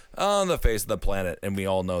network on the face of the planet, and we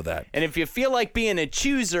all know that. And if you feel like being a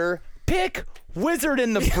chooser, pick Wizard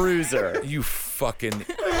and the Bruiser. You fucking. he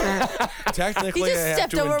Technically, I just have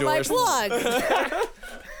stepped to over my endorse. plug.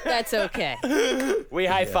 That's okay. We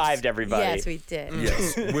high-fived everybody. Yes, we did.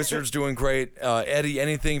 Yes, Wizard's doing great. Eddie,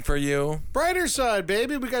 anything for you? Brighter side,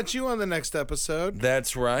 baby. We got you on the next episode.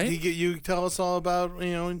 That's right. You tell us all about,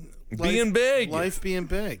 Being big. Life being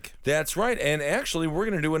big. That's right. And actually, we're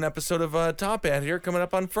going to do an episode of Top Hat here coming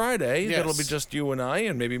up on Friday. Yes. It'll be just you and I,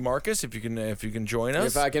 and maybe Marcus if you can join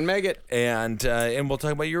us. If I can make it. And we'll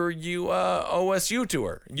talk about your OSU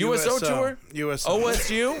tour, USO tour, USO.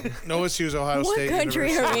 OSU. OSU's Ohio What State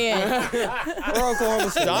country University. are we in? Or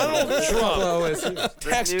Oklahoma State. Donald Trump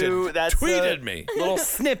texted, That's tweeted a me. Little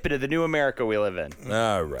snippet of the new America we live in.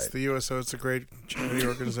 All right, The USO, it's a great charity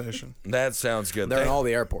organization. that sounds good. They're in all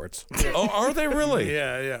the airports. Oh, are they really?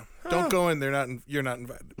 Yeah. Don't go in. You're not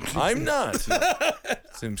invited. I'm not.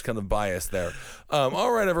 Seems kind of biased there.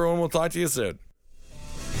 All right, everyone. We'll talk to you soon.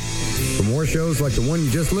 For more shows like the one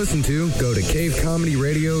you just listened to, go to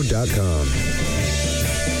cavecomedyradio.com.